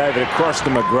why he gave it across to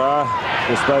McGrath.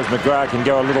 I suppose McGrath can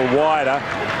go a little wider.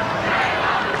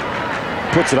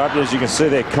 Puts it up, as you can see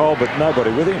there, Colbert, nobody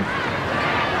with him.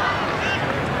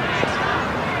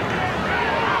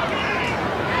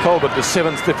 Colbert, the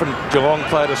 7th different Geelong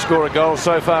player to score a goal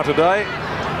so far today.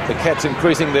 The Cats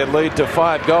increasing their lead to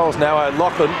 5 goals now.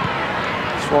 O'Loughlin.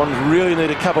 Swans really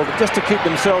need a couple just to keep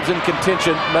themselves in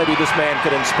contention. Maybe this man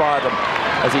can inspire them,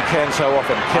 as he can so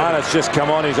often. Arnott's just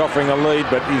come on. He's offering a lead,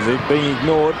 but he's being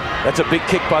ignored. That's a big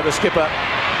kick by the skipper.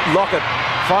 Lockett,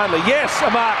 finally. Yes,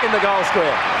 a mark in the goal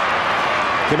square.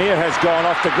 Kinnear has gone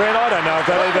off the ground. I don't know if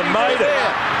that even made it.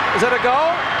 Is that a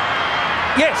goal?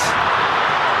 Yes.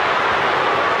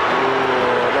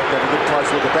 Close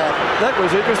look at that. That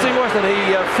was interesting, wasn't it?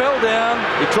 He fell down.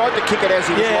 He tried to kick it as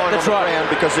he was lying on the ground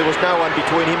because there was no one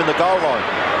between him and the goal line.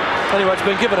 Anyway, it's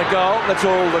been given a goal. That's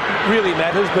all that really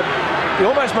matters, but he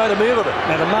almost made a meal of it.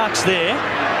 Now the mark's there,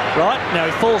 right? Now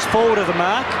he falls forward of the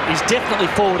mark. He's definitely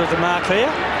forward of the mark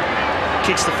here.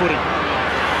 Kicks the footy.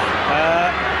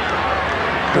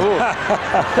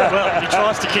 Well, he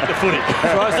tries to kick the footy.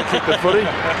 Tries to kick the footy.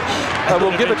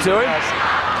 We'll give it to him.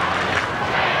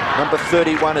 Number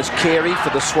 31 is Carey for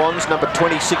the Swans. Number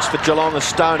 26 for Geelong is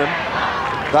Stoneham.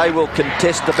 They will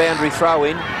contest the boundary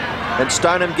throw-in. And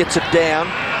Stoneham gets it down.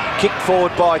 Kicked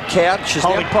forward by Couch. As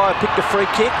the umpire picked a free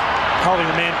kick. Holding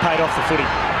the man paid off the footy.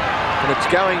 And it's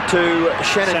going to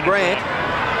Shannon Grant.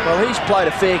 Well, he's played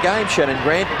a fair game, Shannon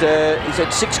Grant. He's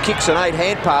had 6 kicks and 8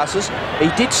 hand passes.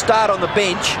 He did start on the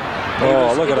bench.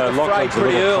 Oh, look at that. Lockwood's a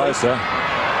little closer.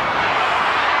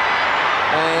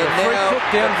 And now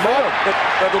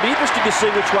it'll be interesting to see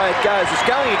which way it goes. It's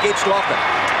going against Lockett.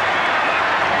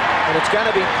 And it's going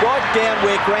to be right down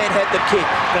where Grant had the kick.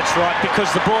 That's right,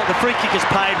 because the free kick is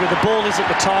paid where the ball is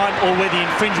at the time or where the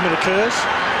infringement occurs.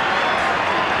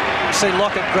 You see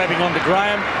Lockett grabbing onto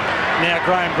Graham. Now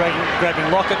Graham grabbing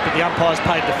Lockett, but the umpire's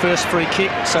paid the first free kick.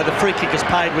 So the free kick is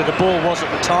paid where the ball was at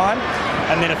the time,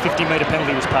 and then a 50-metre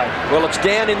penalty was paid. Well, it's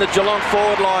down in the Geelong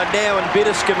forward line now, and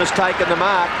Biddiscombe has taken the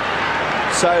mark.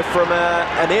 So from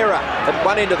an error at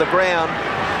one end of the ground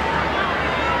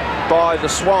by the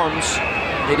Swans,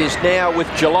 it is now with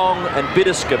Geelong, and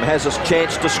Biddiscombe has a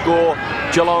chance to score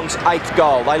Geelong's 8th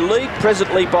goal. They lead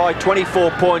presently by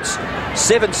 24 points,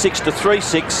 7-6 to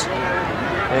 3-6,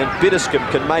 and Biddiscombe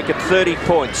can make it 30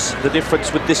 points, the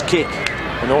difference with this kick.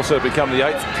 And also become the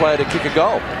 8th player to kick a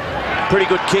goal. Pretty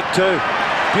good kick too.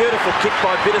 Beautiful kick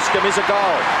by Biddiscombe is a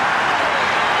goal.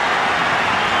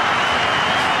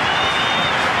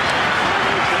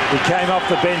 He came off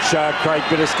the bench, Craig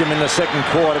Biddiscombe, in the second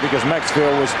quarter because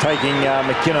Maxfield was taking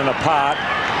McKinnon apart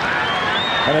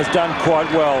and has done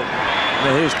quite well.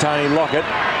 Now here's Tony Lockett,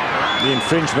 the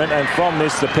infringement, and from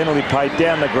this the penalty paid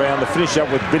down the ground. The finish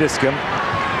up with Biddiscombe.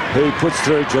 who puts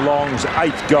through Geelong's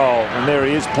 8th goal. And there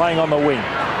he is, playing on the wing.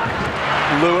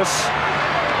 Lewis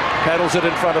paddles it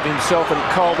in front of himself and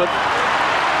Colbert,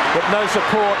 but no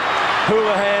support.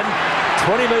 Houlihan,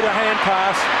 20-metre hand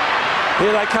pass.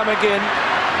 Here they come again.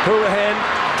 Houlihan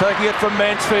taking it from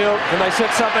Mansfield. Can they set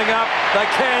something up? They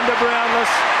can to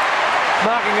Brownless.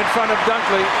 Marking in front of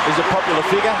Dunkley. He's a popular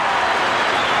figure.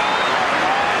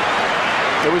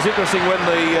 It was interesting when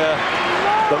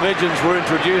the legends were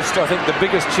introduced. I think the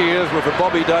biggest cheers were for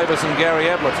Bobby Davis and Gary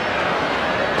Ablett.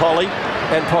 Polly.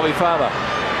 And Polly Farmer.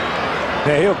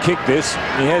 Now he'll kick this.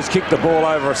 He has kicked the ball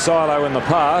over a silo in the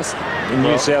past in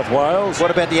New South Wales.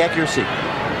 What about the accuracy?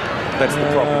 That's the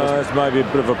problem. That's maybe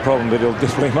a bit of a problem, but he'll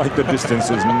definitely make the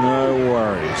distances. No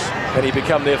worries. And he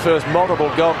become their first multiple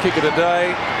goal kicker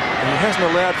today. And he hasn't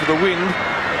allowed for the wind.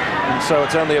 And so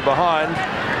it's only a behind.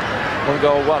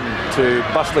 1-1 to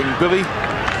bustling Billy.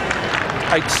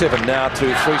 8-7 now to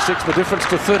 3-6. The difference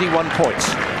to 31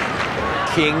 points.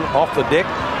 King off the deck.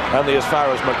 Only as far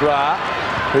as McGrath,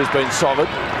 who's been solid.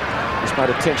 He's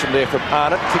made attention there from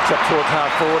Arnott. Kicks up towards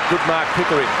half forward. Good mark,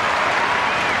 Pickering.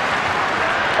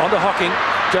 On to Hocking.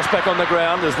 Just back on the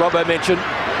ground, as Robbo mentioned.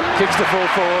 Kicks the ball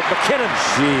forward. McKinnon.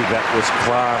 Gee, that was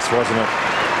class, wasn't it?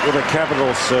 With a capital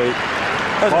C.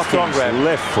 That's a strong grab.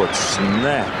 Left foot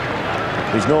snap.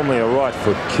 He's normally a right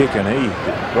foot kick, and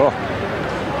oh,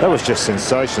 that was just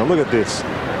sensational. Look at this.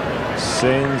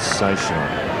 Sensational.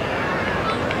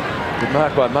 Good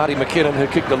mark by Marty McKinnon, who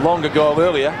kicked a longer goal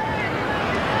earlier. Now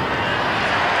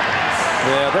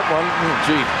that one,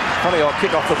 gee, funny old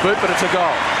kick off the boot, but it's a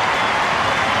goal.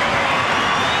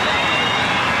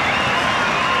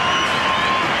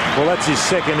 Well, that's his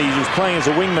second. He was playing as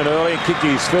a wingman earlier, kicked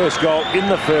his first goal in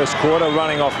the first quarter,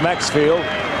 running off Maxfield.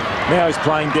 Now he's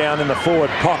playing down in the forward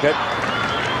pocket.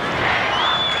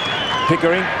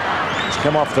 Pickering has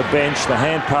come off the bench. The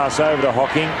hand pass over to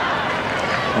Hocking.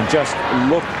 And just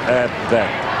look at that.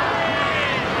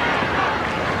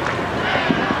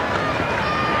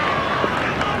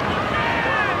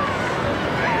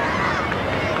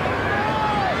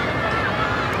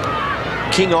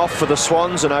 King off for the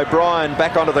Swans, and O'Brien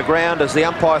back onto the ground as the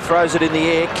umpire throws it in the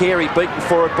air. Carey beaten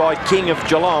for it by King of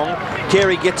Geelong.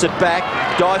 Carey gets it back.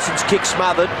 Dyson's kick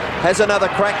smothered. Has another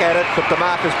crack at it, but the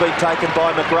mark has been taken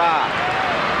by McGrath.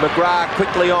 McGrath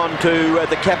quickly on to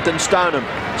the captain Stoneham.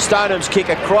 Stoneham's kick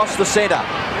across the centre,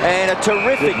 and a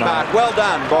terrific mark. Well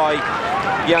done by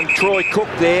young Troy Cook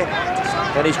there,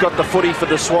 and he's got the footy for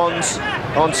the Swans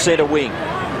on centre wing.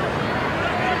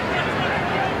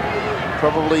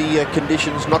 Probably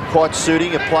conditions not quite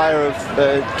suiting a player of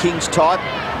King's type.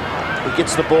 He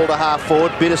gets the ball to half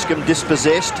forward. Bitterscombe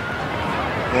dispossessed,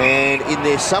 and in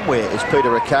there somewhere is Peter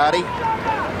Riccardi.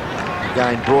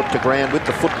 Again brought to ground with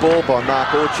the football by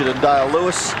Mark Orchard and Dale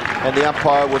Lewis, and the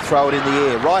umpire will throw it in the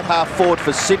air. Right half forward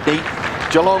for Sydney.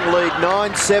 Geelong lead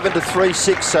 9-7 to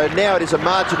 3-6, so now it is a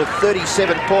margin of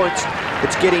 37 points.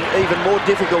 It's getting even more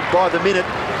difficult by the minute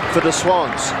for the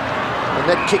Swans. And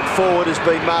that kick forward has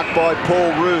been marked by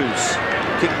Paul Roos.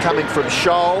 Kick coming from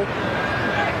Shoal.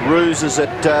 Roos is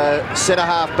at centre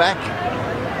half back.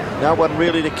 No one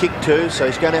really to kick to, so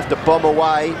he's going to have to bomb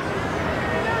away.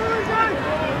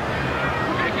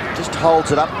 Just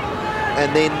holds it up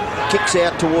and then kicks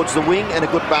out towards the wing, and a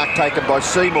good mark taken by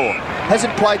Seymour.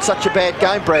 Hasn't played such a bad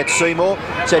game, Brad Seymour.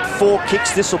 He's had 4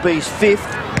 kicks. This will be his 5th.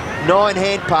 9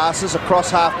 hand passes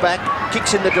across half back.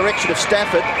 Kicks in the direction of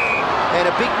Stafford. And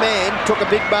a big man took a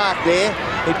big mark there.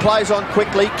 He plays on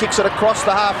quickly, kicks it across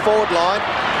the half-forward line.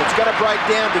 It's going to break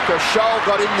down because Shoal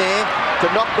got in there to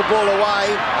knock the ball away.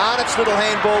 Arnott's little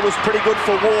handball was pretty good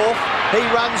for Wharf. He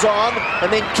runs on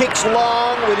and then kicks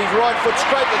long with his right foot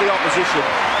straight to the opposition.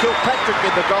 Kilpatrick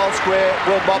in the goal square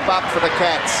will mop up for the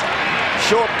Cats.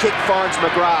 Short kick finds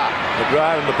McGrath.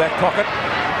 McGrath in the back pocket.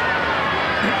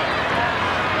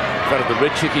 In front of the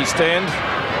red chickie stand.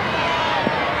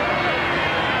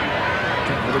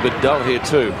 A little bit dull here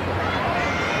too.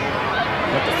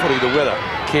 Not the footy, the weather.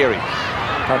 Carey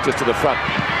punches to the front.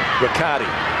 Riccardi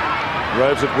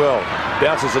roves it well.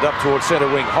 Bounces it up towards centre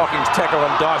wing. Hocking's tackle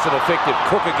and Dyson effective.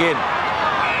 Cook again.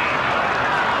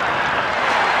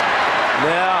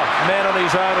 Now, man on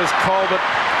his own is Colbert.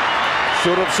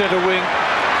 Short of centre wing.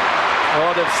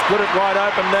 Oh, they've split it wide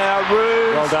open now.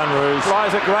 Roos. Well done, Roos.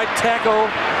 Flies a great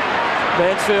tackle.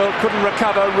 Mansfield couldn't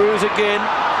recover. Roos again.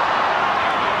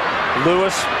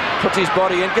 Lewis puts his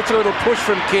body in, gets a little push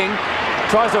from King,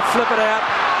 tries to flip it out.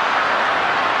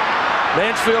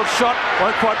 Mansfield shot,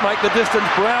 won't quite make the distance.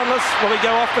 Brownless, will he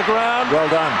go off the ground?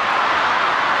 Well done.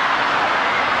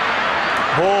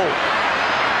 Hall.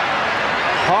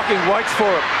 Hocking waits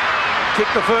for it. Kick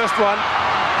the first one.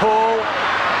 Hall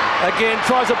Again,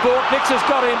 tries a ball. Nix has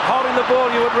got him, holding the ball,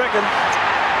 you would reckon.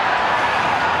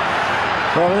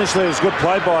 Well, initially it was good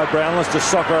play by Brownless to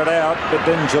soccer it out, but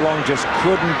then Geelong just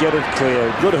couldn't get it clear.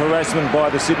 Good harassment by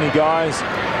the Sydney guys,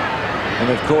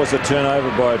 and of course a turnover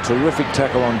by a terrific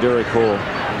tackle on Derek Hall.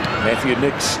 Matthew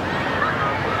Nix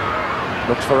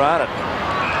looks for Arnott.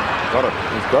 Got it.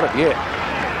 He's got it, yeah.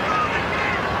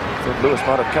 Thought Lewis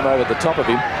might have come over the top of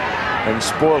him and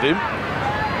spoiled him.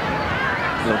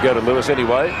 He'll go to Lewis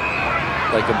anyway.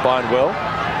 They combine well.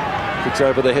 Kicks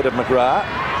over the head of McGrath.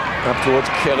 Up towards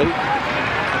Kelly.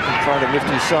 Trying to lift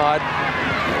his side.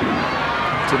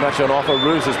 Too much on offer.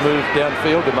 Roos has moved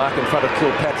downfield to mark in front of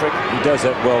Kilpatrick. He does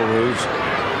that well, Roos.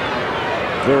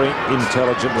 Very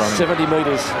intelligent run. 70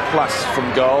 metres plus from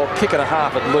goal. Kick and a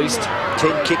half at least.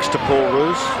 10 kicks to Paul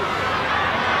Roos.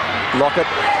 Lockett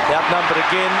outnumbered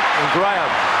again, and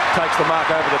Graham takes the mark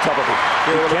over the top of him.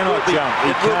 He cannot jump.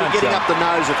 He will be getting jump. up the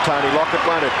nose of Tony Lockett,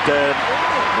 won't it?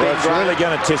 Well, it's really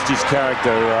going to test his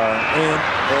character.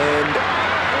 And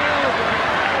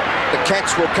the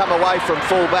Cats will come away from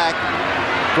full back.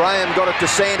 Graham got it to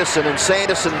Sanderson, and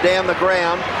Sanderson down the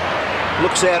ground.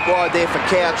 Looks out wide there for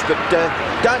Couch, but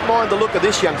don't mind the look of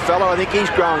this young fellow. I think he's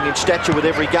growing in stature with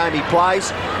every game he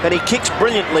plays, and he kicks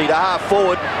brilliantly to half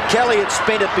forward. Kelly had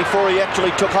spent it before he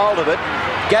actually took hold of it.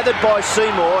 Gathered by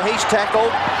Seymour, he's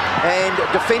tackled, and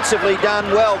defensively done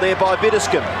well there by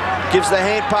Biddiscombe. Gives the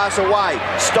hand pass away.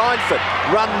 Steinfort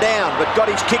run down, but got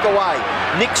his kick away.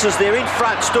 Nix is there in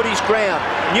front, stood his ground.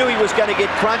 Knew he was going to get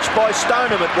crunched by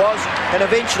Stoneham, it was, and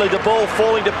eventually the ball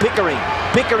falling to Pickering.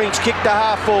 Pickering's kick to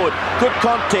half forward. Good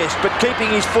contest, but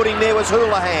keeping his footing there was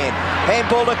Houlihan.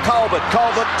 Handball to Colbert.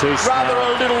 Colbert rather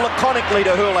a little laconically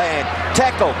to Houlihan.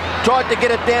 Tackle. Tried to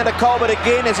get it down to Colbert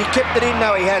again as he kept it in.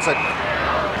 No, he hasn't.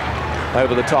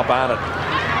 Over the top, Arnott.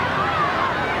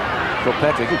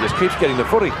 Kilpatrick, he just keeps getting the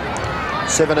footy.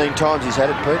 17 times he's had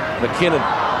it, Pete. McKinnon,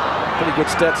 pretty good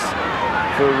stats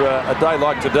for a day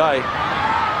like today.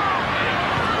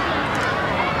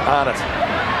 Arnott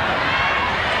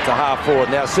to half forward.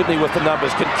 Now Sydney with the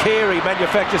numbers. Can Carey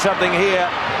manufacture something here?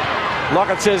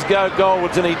 Lockett says go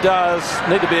goalwards, and he does.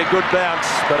 Need to be a good bounce,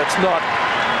 but it's not.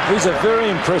 He's a very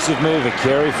impressive mover,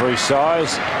 Carey, for his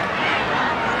size.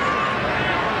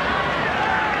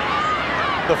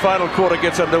 The final quarter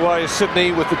gets underway.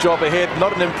 Sydney with the job ahead.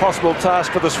 Not an impossible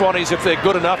task for the Swannies if they're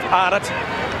good enough. Arnott.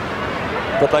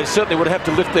 But they certainly would have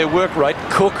to lift their work rate.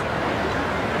 Cook.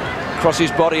 Cross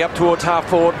his body up towards half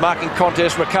forward. Marking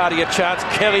contest. Riccardi a chance.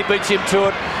 Kelly beats him to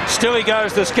it. Still he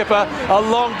goes, the skipper. A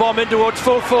long bomb in towards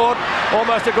full forward.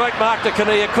 Almost a great mark to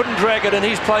Kinnear. Couldn't drag it, and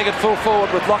he's playing it full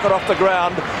forward with Lockett off the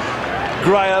ground.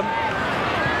 Graham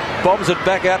bombs it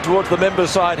back out towards the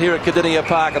members' side here at Cardinia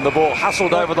Park, and the ball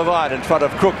hustled over the line in front of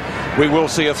Crook. We will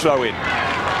see a throw in.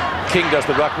 King does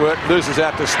the ruck work, loses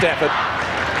out to Stafford.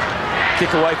 Kick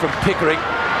away from Pickering.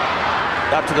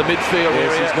 Up to the midfield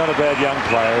area. He's not a bad young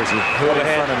player, is he? Right in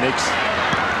front of Nix.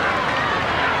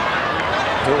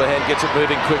 Houlihan gets it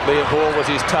moving quickly, and Hall was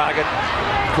his target.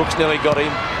 Cook's nearly got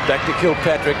him. Back to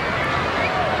Kilpatrick.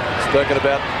 Spoken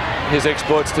about his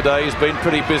exploits today. He's been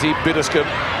pretty busy. Biddiscombe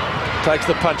takes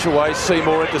the punch away.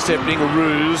 Seymour intercepting.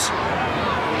 Roos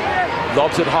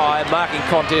lobs it high. Marking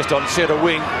contest on centre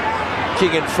wing.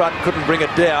 King in front, couldn't bring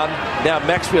it down. Now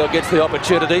Maxfield gets the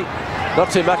opportunity.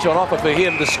 Not too much on offer for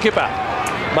him. The skipper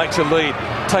makes a lead.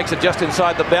 Takes it just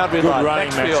inside the boundary line. Good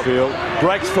running, Maxfield.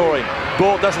 Breaks for him.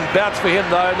 Ball doesn't bounce for him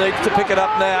though. Needs to pick it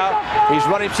up now. He's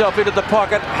run himself into the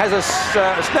pocket. Has a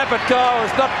snap at goal.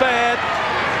 It's not bad.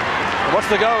 What's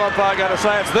the goal umpire going to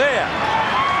say? It's there.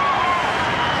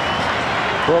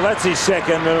 Well, that's his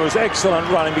second, and it was excellent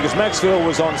running because Maxfield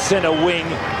was on centre wing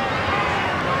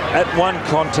at one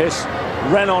contest,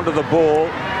 ran onto the ball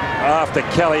after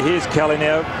Kelly. Here's Kelly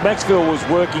now. Maxfield was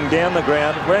working down the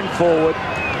ground, ran forward,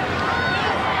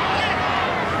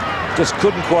 just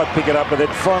couldn't quite pick it up, but it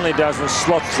finally does and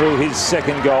slots through his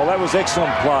second goal. That was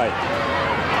excellent play.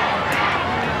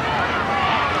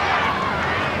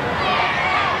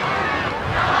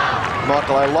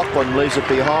 Michael O'Loughlin leaves it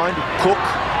behind. Cook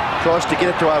tries to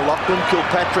get it to O'Loughlin.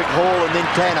 Kilpatrick, Hall, and then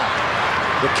Tanner.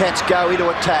 The Cats go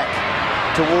into attack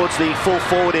towards the full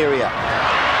forward area.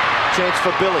 Chance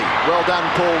for Billy. Well done,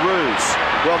 Paul Roos.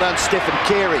 Well done, Stephen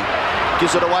Carey.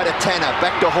 Gives it away to Tanner.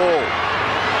 Back to Hall.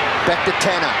 Back to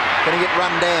Tanner. Going to get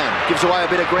run down. Gives away a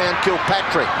bit of ground.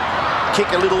 Kilpatrick. Kick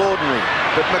a little ordinary.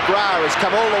 But McGrath has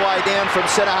come all the way down from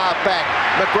centre half back.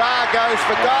 McGrath goes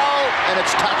for goal, and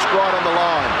it's touched right on the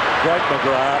line. Great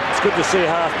McGrath. It's good to see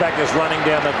half-backers running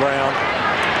down the ground.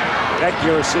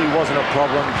 Accuracy wasn't a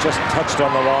problem, just touched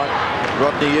on the line.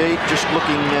 Rodney Eade just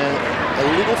looking a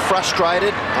little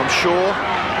frustrated, I'm sure.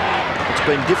 It's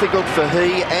been difficult for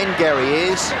he and Gary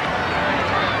Ayres.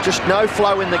 Just no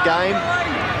flow in the game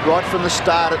right from the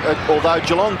start, although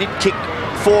Geelong did kick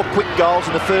 4 quick goals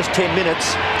in the first 10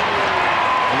 minutes.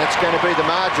 And that's going to be the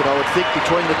margin, I would think,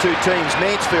 between the two teams.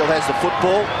 Mansfield has the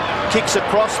football, kicks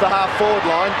across the half-forward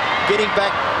line. Getting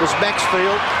back was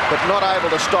Maxfield, but not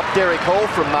able to stop Derek Hall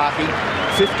from marking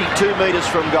 52 metres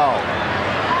from goal.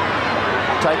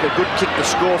 Take a good kick to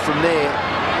score from there.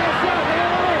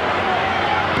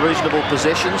 Reasonable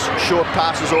possessions, short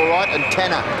passes all right, and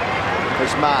Tanner has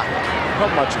marked.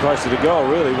 Not much closer to goal,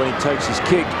 really, when he takes his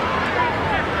kick.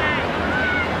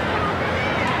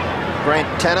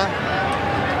 Grant Tanner.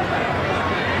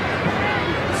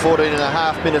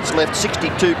 14.5 minutes left,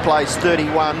 62 plays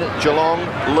 31. Geelong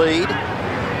lead.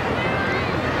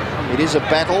 It is a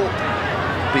battle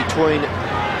between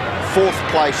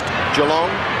 4th-placed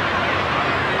Geelong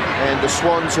and the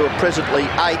Swans, who are presently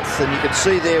 8th, and you can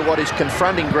see there what is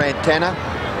confronting Grant Tanner.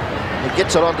 He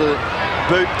gets it onto the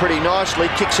boot pretty nicely,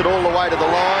 kicks it all the way to the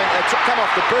line. It's come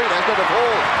off the boot, hasn't it, of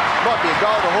Hall? Might be a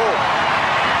goal to Hall.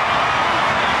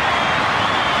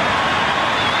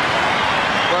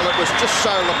 Well, it was just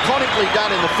so laconically done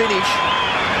in the finish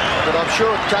that I'm sure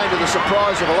it came to the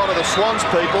surprise of a lot of the Swans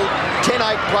people. 10-8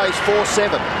 plays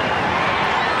 4-7.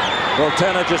 Well,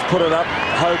 Tanner just put it up,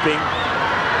 hoping.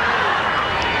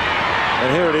 And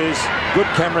here it is. Good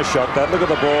camera shot, that. Look at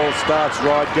the ball. Starts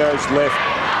right, goes left.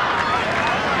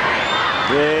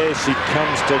 There she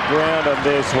comes to ground, and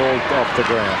there's Hall off the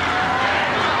ground.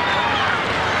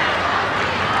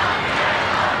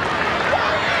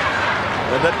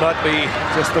 And that might be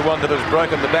just the one that has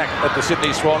broken the back at the Sydney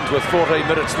Swans with 14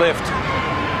 minutes left.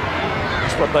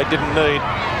 That's what they didn't need.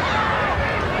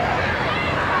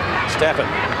 Stafford.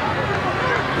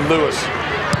 Lewis.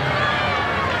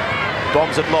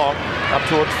 Bombs it long. Up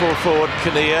towards full forward.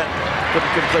 Kinnear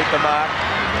couldn't complete the mark.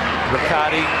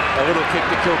 Riccardi, a little kick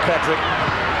to Kilpatrick.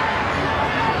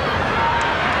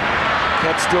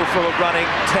 Cats still full of running.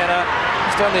 Tanner.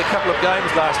 It's only a couple of games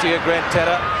last year, Grant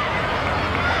Tanner.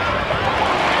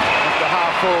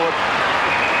 Forward,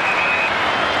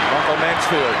 Michael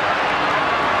Mansfield.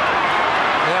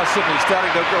 Now Sydney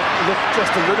starting to look just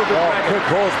a little bit back. Quick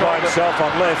Hall's by himself on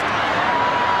left.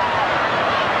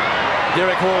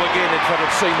 Derek Hall again in front of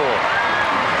Seymour.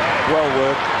 Well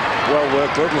worked, well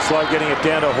worked. Little slow getting it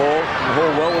down to Hall.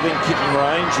 Hall well within kicking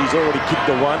range. He's already kicked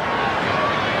the one.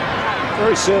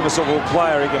 Very serviceable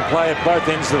player. He can play at both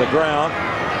ends of the ground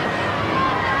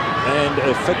and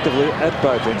effectively at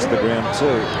both ends of the ground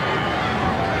too.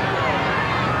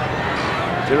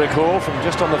 Derek Hall from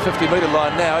just on the 50-metre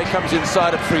line now. He comes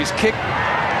inside it for his kick.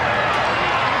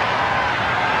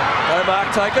 No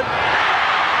mark taken.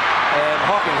 And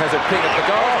Hocking has a ping at the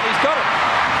goal, and he's got it.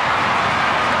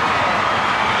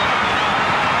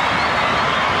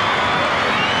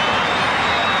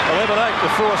 (11-8 to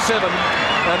 4-7),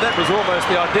 and that was almost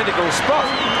the identical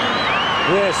spot.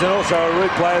 Yes, and also a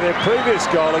replay of their previous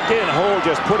goal. Again, Hall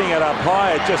just putting it up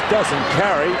high. It just doesn't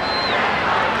carry.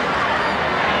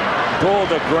 Ball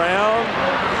to ground,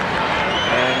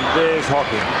 and there's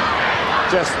Hocking.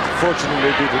 Just fortunately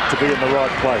to be in the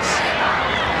right place.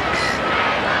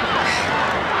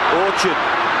 Orchard,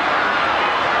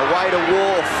 away to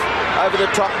Wharf, over the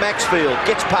top Maxfield,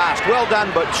 gets past. Well done,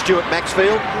 but Stuart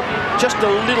Maxfield. Just a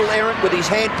little errant with his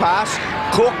hand pass.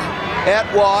 Cook, out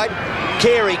wide.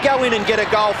 Carey, go in and get a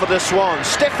goal for the Swans.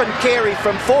 Stephen Carey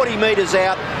from 40 metres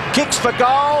out, kicks for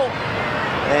goal,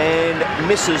 and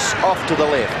misses off to the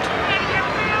left.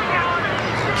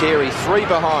 Carey 3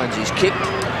 behinds. He's kicked.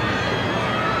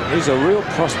 He's a real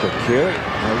prospect, Carey.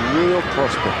 A real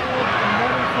prospect.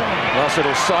 Nice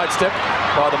little sidestep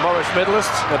by the Morris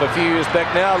medalists of a few years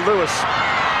back now. Lewis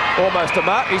almost a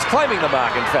mark. He's claiming the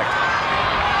mark, in fact.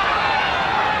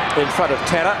 In front of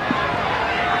Tanner.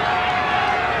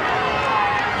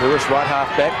 Lewis right half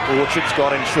back. Orchard's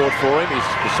gone in short for him. He's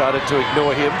decided to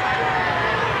ignore him.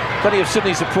 Plenty of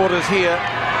Sydney supporters here.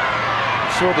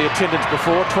 Saw the attendance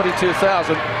before,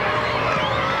 22,000.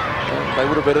 They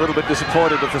would have been a little bit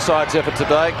disappointed with the side's effort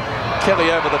today. Kelly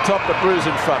over the top, but Roos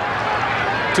in front.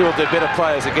 2 of their better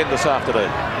players again this afternoon.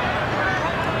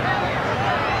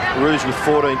 Roos with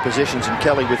 14 possessions and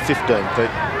Kelly with 15,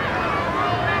 Pete.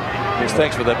 Yes,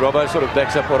 thanks for that, Robbo. Sort of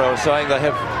backs up what I was saying. They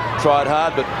have tried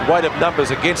hard, but weight of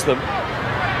numbers against them.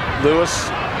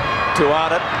 Lewis to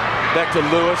Arnott. Back to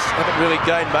Lewis. Haven't really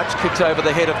gained much. Kicks over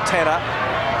the head of Tanner.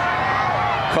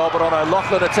 Colbert on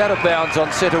O'Loughlin. It's out of bounds on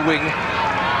centre wing.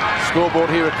 Scoreboard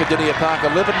here at Cardinia Park,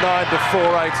 11-9 to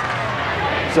 4-8.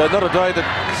 So not a day that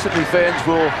Sydney fans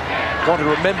will want to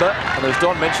remember. And as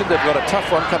Don mentioned, they've got a tough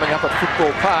one coming up at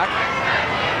Football Park.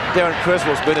 Darren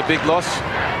Creswell's been a big loss.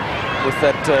 with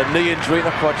that knee injury.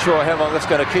 Not quite sure how long that's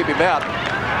going to keep him out,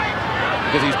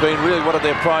 because he's been really one of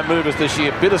their prime movers this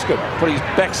year. Biddiscombe put his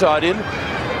backside in.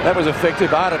 That was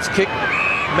effective. Arnott's kick.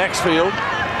 Maxfield.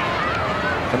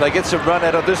 And they get some run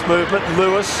out of this movement.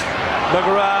 Lewis.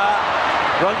 McGrath.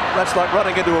 Run. That's like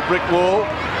running into a brick wall.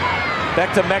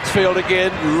 Back to Maxfield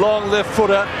again. Long left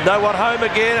footer. No one home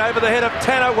again. Over the head of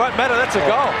Tanner. Won't matter. That's a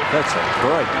goal. That's a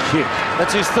great kick.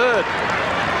 That's his third.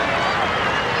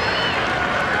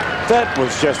 That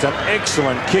was just an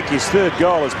excellent kick. His third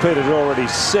goal, as Pete had already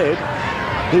said.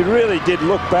 He really did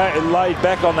look back and laid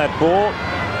back on that ball.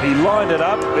 He lined it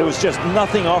up. There was just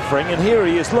nothing offering. And here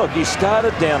he is. Look, he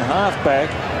started down half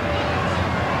back.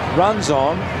 Runs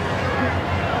on.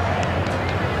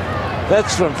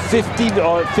 That's from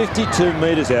 52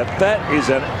 metres out. That is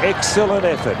an excellent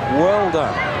effort. Well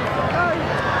done.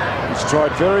 He's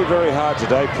tried very, very hard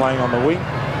today playing on the wing.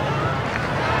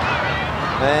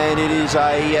 And it is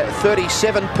a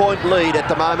 37-point lead at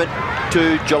the moment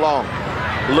to Geelong.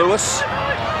 Lewis,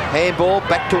 handball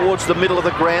back towards the middle of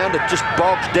the ground. It just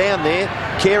bogs down there.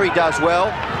 Carey does well.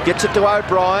 Gets it to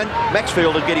O'Brien.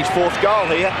 Maxfield will get his fourth goal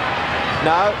here.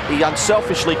 No, he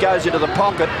unselfishly goes into the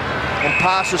pocket and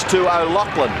passes to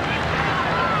O'Loughlin.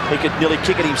 He could nearly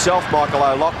kick it himself, Michael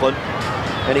O'Loughlin.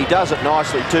 And he does it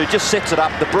nicely too. Just sets it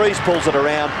up. The breeze pulls it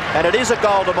around. And it is a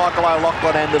goal to Michael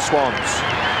O'Loughlin and the Swans.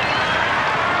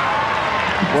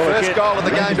 Well, first again, goal of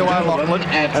the game to O'Loughlin.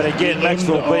 And again,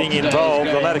 Maxwell being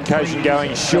involved on that occasion,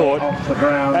 going short,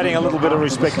 adding a little bit of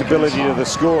respectability to the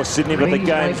score, Sydney, but the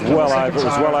game's well over. It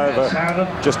was well over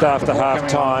just after half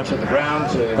time.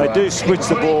 They do switch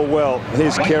the ball well.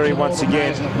 Here's Carey once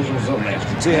again.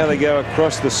 See how they go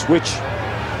across the switch.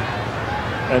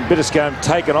 And Biddiscombe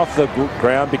taken off the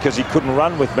ground because he couldn't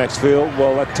run with Maxfield.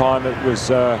 Well, that time it was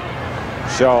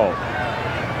Shoal.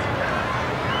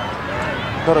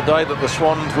 Not a day that the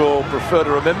Swans will prefer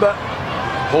to remember.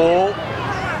 Hall,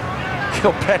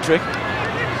 Kilpatrick,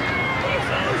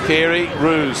 Carey,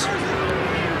 Roos.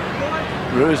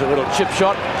 Roos a little chip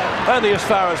shot. Only as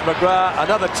far as McGrath.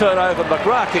 Another turnover.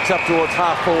 McGrath kicks up towards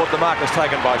half forward. The mark is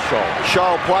taken by Shoal.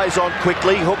 Shoal plays on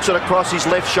quickly, hooks it across his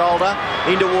left shoulder,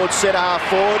 in towards centre half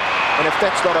forward. And if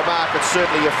that's not a mark, it's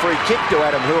certainly a free kick to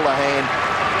Adam Houlihan.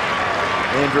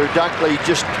 Andrew Dunkley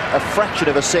just a fraction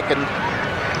of a second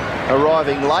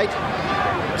arriving late.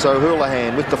 So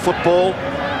Houlihan with the football.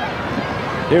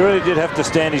 He really did have to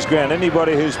stand his ground.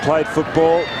 Anybody who's played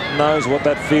football knows what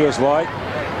that feels like.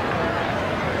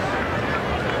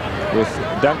 With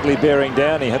Dunkley bearing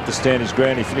down, he had to stand his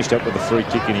ground. He finished up with a free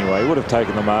kick anyway. He would have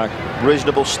taken the mark.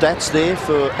 Reasonable stats there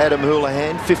for Adam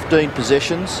Houlihan. 15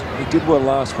 possessions. He did well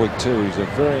last week too. He's a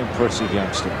very impressive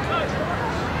youngster.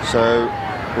 So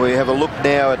we have a look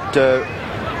now at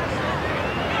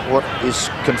what is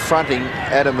confronting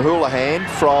Adam Houlihan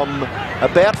from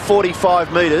about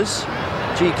 45 metres.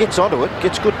 Gee, he gets onto it,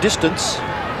 gets good distance,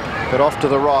 but off to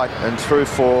the right and through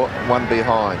for one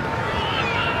behind.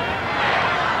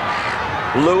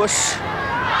 Lewis,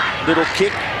 little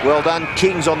kick, well done.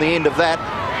 King's on the end of that.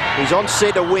 He's on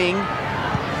centre wing.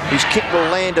 His kick will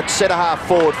land at centre half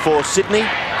forward for Sydney.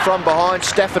 From behind,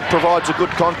 Stafford provides a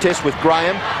good contest with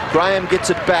Graham. Graham gets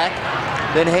it back.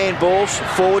 Then handballs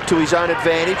forward to his own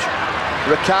advantage.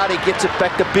 Riccardi gets it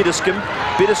back to Biddiscombe.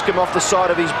 Biddiscombe off the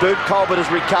side of his boot. Colbert has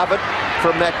recovered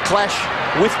from that clash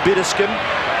with Biddiscombe.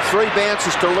 3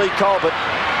 bounces to Lee Colbert.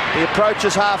 He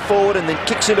approaches half forward and then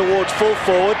kicks in towards full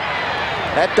forward.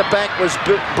 At the back was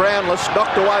Brownless,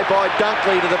 knocked away by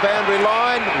Dunkley to the boundary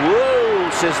line. Whoa,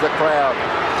 says the crowd.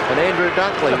 And Andrew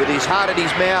Dunkley, with his heart in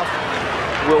his mouth,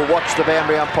 will watch the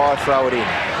boundary umpire throw it in.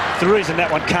 The reason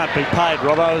that one can't be paid,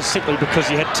 Robbo, is simply because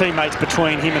he had teammates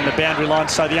between him and the boundary line,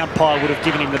 so the umpire would have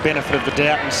given him the benefit of the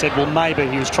doubt and said, well, maybe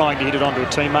he was trying to hit it onto a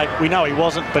teammate. We know he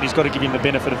wasn't, but he's got to give him the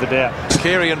benefit of the doubt.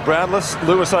 Carey and Brownless,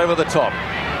 Lewis over the top.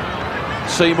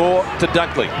 Seymour to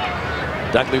Dunkley.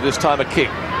 Dunkley this time a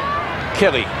kick.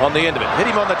 Kelly on the end of it. Hit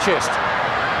him on the chest.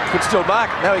 Could still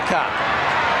mark. No, he can't.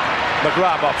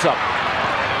 McGrath mops up.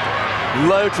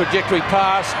 Low trajectory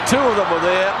pass. 2 of them were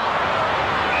there.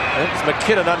 It's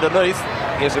McKinnon underneath.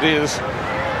 Yes, it is.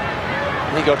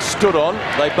 He got stood on.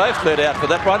 They both led out for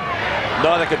that one.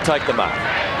 Neither could take the mark.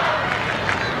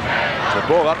 The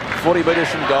ball up 40 metres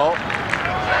from goal.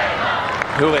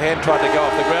 Houlihan tried to go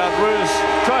off the ground. Roos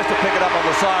tries to pick it up on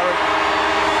the siren.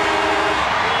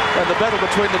 And the battle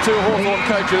between the two Hawthorn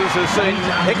coaches has seen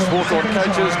ex-Hawthorn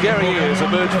coaches Gary Ayres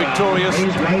emerge victorious.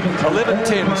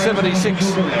 11-10, 76,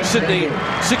 Sydney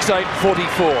 6-8,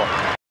 44.